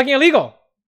 Fucking illegal!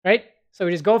 Right? So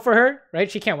we just go for her,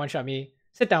 right? She can't one-shot me.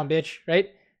 Sit down, bitch,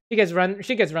 right? She gets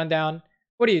run down.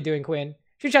 What are you doing, Quinn?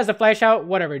 She tries to flash out.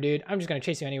 Whatever, dude. I'm just gonna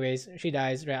chase you anyways. She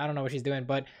dies, right? I don't know what she's doing,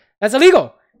 but that's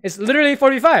illegal! It's literally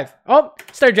 4v5. Oh,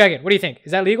 Star Dragon. What do you think?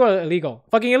 Is that legal or illegal?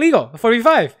 Fucking illegal.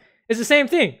 4v5. It's the same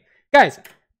thing. Guys,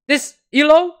 this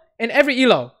elo and every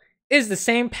elo is the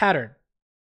same pattern.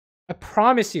 I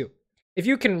promise you. If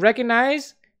you can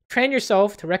train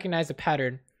yourself to recognize the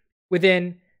pattern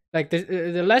within, like,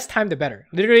 the less time, the better.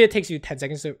 Literally, it takes you 10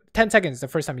 seconds. 10 seconds the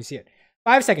first time you see it.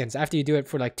 5 seconds after you do it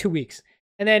for like 2 weeks.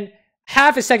 And then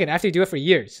half a second after you do it for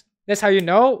years. That's how you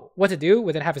know what to do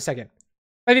within half a second.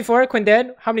 5v4, Quinn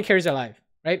dead. How many carries are alive?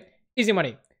 Right? Easy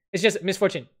money. It's just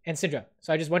Misfortune and Syndra.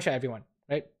 So I just one-shot everyone.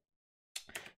 Right?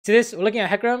 See this? We're looking at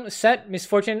Hecarim. Set,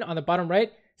 Misfortune on the bottom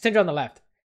right. Syndra on the left.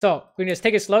 So we can just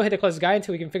take it slow, hit the closest guy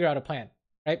until we can figure out a plan,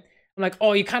 right? I'm like,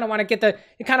 oh, you kind of want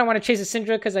to chase the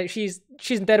Syndra because like she's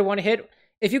dead to one hit.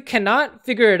 If you cannot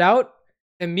figure it out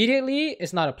immediately,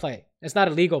 it's not a play. It's not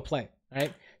a legal play,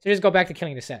 right? So just go back to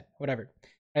killing the Set, whatever,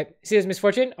 right? See this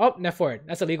Misfortune? Oh, net forward.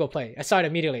 That's a legal play. I saw it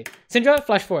immediately. Syndra,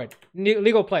 flash forward.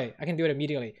 Legal play. I can do it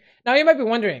immediately. Now you might be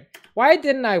wondering, why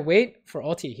didn't I wait for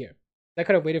ulti here? I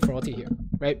could have waited for ulti here,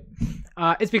 right?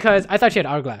 It's because I thought she had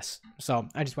Hourglass, so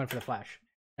I just went for the flash.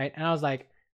 Right? And I was like,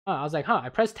 I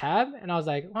pressed tab and I was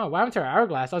like, oh, why happened to her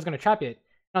Hourglass? I was gonna trap it.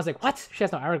 And I was like, what? She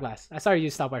has no Hourglass. I saw her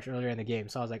use stopwatch earlier in the game,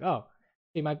 so I was like, oh,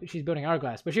 she's building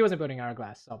Hourglass, but she wasn't building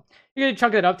Hourglass. So you could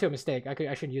chunk it up to a mistake.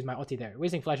 I should use my ulti there.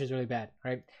 Wasting flash is really bad,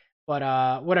 right?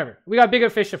 But whatever. We got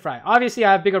bigger fish to fry. Obviously,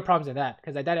 I have bigger problems than that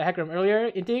because I died at Hecarim earlier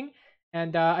inting,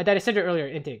 and I died at Syndra earlier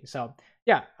inting. So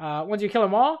yeah, once you kill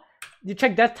them all, you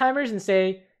check death timers and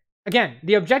say. Again,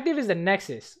 the objective is the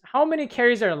nexus. How many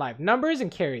carries are alive? Numbers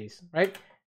and carries, right?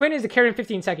 Quinn is the carry in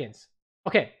 15 seconds.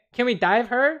 Okay, can we dive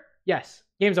her? Yes.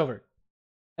 Game's over.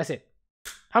 That's it.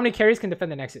 How many carries can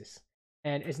defend the nexus?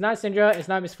 And it's not Syndra, it's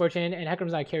not Misfortune, and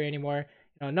Hecarim's not a carry anymore.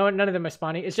 None of them are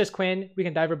spawning. It's just Quinn. We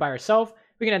can dive her by herself.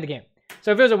 We can end the game.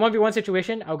 So if it was a 1v1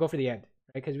 situation, I'll go for the end,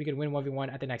 right? Because we can win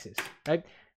 1v1 at the nexus, right?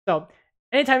 So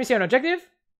anytime you see an objective,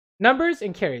 numbers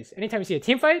and carries. Anytime you see a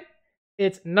team fight,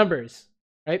 it's numbers.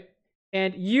 Right?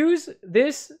 And use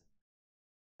this,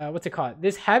 what's it called?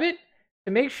 This habit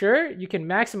to make sure you can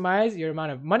maximize your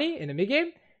amount of money in the mid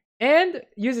game, and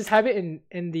use this habit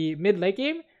in the mid late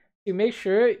game to make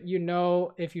sure you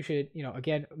know if you should,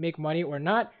 again, make money or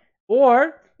not,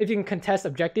 or if you can contest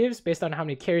objectives based on how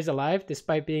many carries alive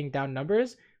despite being down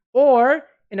numbers, or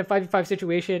in a 5v5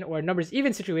 situation or a numbers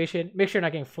even situation, make sure you're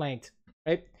not getting flanked,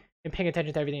 right? And paying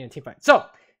attention to everything in a team fight. So,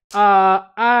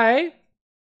 I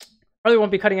probably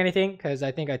won't be cutting anything because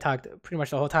I think I talked pretty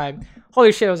much the whole time.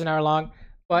 Holy shit, it was an hour long.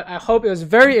 But I hope it was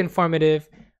very informative.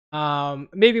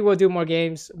 Maybe we'll do more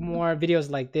games, more videos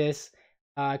like this.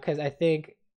 Because I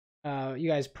think You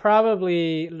guys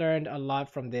probably learned a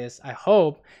lot from this, I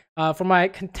hope. For my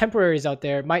contemporaries out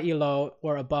there, my elo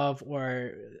or above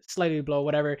or slightly below,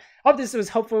 whatever, I hope this was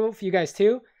helpful for you guys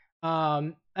too.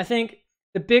 I think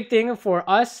the big thing for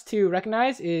us to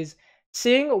recognize is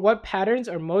seeing what patterns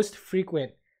are most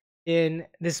frequent in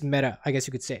this meta, I guess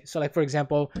you could say. So like, for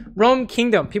example, Roam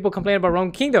Kingdom. People complain about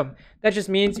Roam Kingdom. That just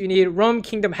means you need Roam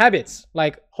Kingdom habits.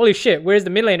 Like, holy shit, where's the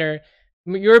mid laner?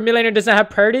 Your mid laner doesn't have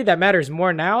priority. That matters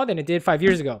more now than it did 5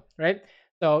 years ago, right?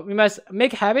 So we must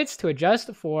make habits to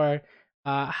adjust for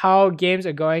how games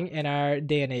are going in our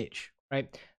day and age,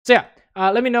 right? So yeah,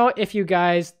 let me know if you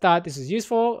guys thought this is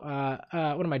useful.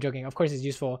 What am I joking? Of course it's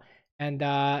useful. And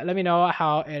let me know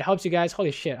how it helps you guys.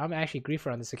 Holy shit, I'm actually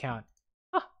griefer on this account.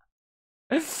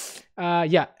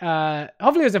 Yeah,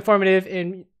 hopefully it was informative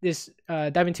in this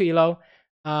dive into elo.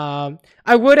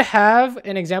 I would have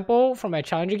an example from my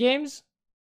challenger games,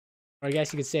 or I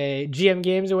guess you could say GM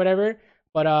games or whatever,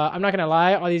 but I'm not gonna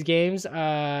lie, all these games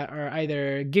are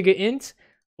either giga int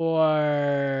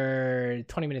or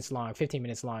 20 minutes long, 15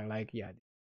 minutes long. Like, yeah,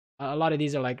 a lot of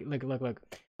these are like look,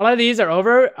 a lot of these are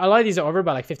over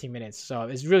by like 15 minutes, so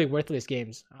it's really worthless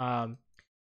games.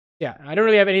 Yeah, I don't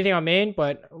really have anything on main,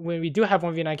 but when we do have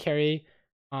 1v9 carry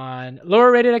on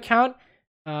lower rated account,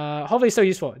 hopefully so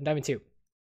useful in Diamond 2.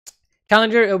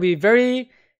 Challenger, it'll be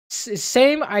very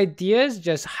same ideas,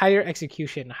 just higher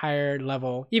execution, higher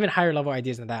level, even higher level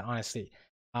ideas than that, honestly.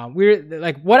 We're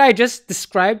like, what I just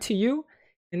described to you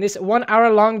in this 1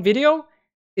 hour long video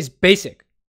is basic.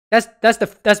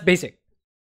 That's basic.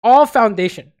 All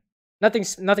foundation.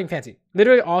 Nothing fancy.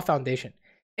 Literally all foundation.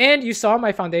 And you saw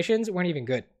my foundations weren't even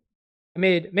good. I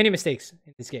made many mistakes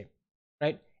in this game,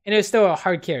 right? And it's still a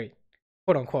hard carry,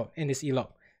 quote unquote, in this elo.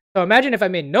 So imagine if I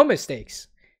made no mistakes,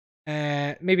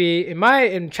 and maybe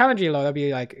in challenge elo that'd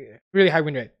be like really high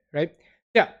win rate, right?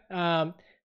 Yeah.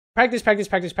 Practice,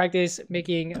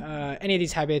 making any of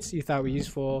these habits you thought were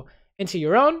useful into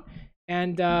your own.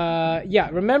 And yeah,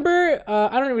 remember,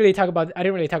 I didn't really talk about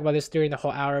this during the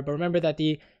whole hour, but remember that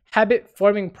the habit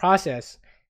forming process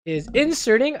is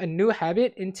inserting a new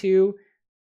habit into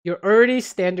your already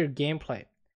standard gameplay.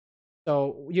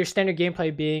 So your standard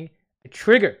gameplay being a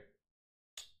trigger,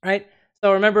 right?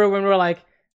 So remember when we were like,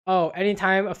 oh,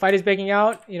 anytime a fight is breaking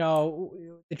out, you know,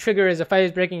 the trigger is a fight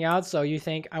is breaking out, so you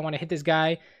think I want to hit this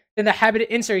guy. Then the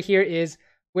habit insert here is,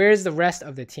 where's the rest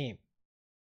of the team,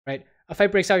 right? A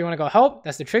fight breaks out, you want to go help,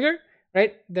 that's the trigger,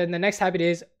 right? Then the next habit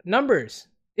is numbers.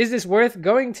 Is this worth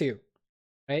going to,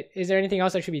 right? Is there anything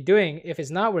else I should be doing if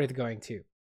it's not worth going to,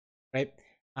 right?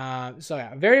 So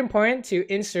yeah, very important to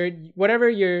insert whatever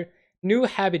your new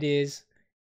habit is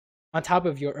on top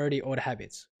of your already old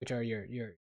habits, which are your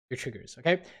triggers.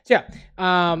 Okay, so yeah,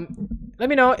 let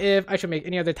me know if I should make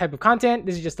any other type of content.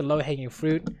 This is just the low-hanging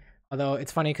fruit, although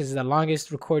it's funny because it's the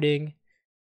longest recording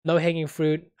low-hanging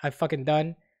fruit I've fucking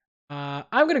done.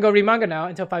 I'm gonna go read manga now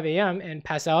until 5 a.m. and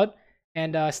pass out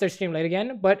and start stream late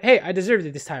again, but hey, I deserved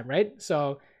it this time, right?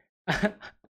 So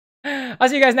I'll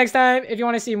see you guys next time. If you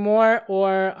want to see more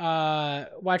or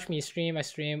watch me stream, I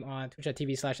stream on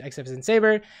twitch.tv/xFSN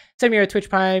Saber. Send me your Twitch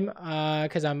Prime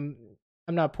because I'm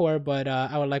not poor, but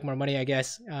I would like more money, I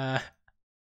guess. Nice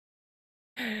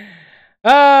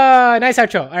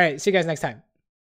outro. All right, see you guys next time.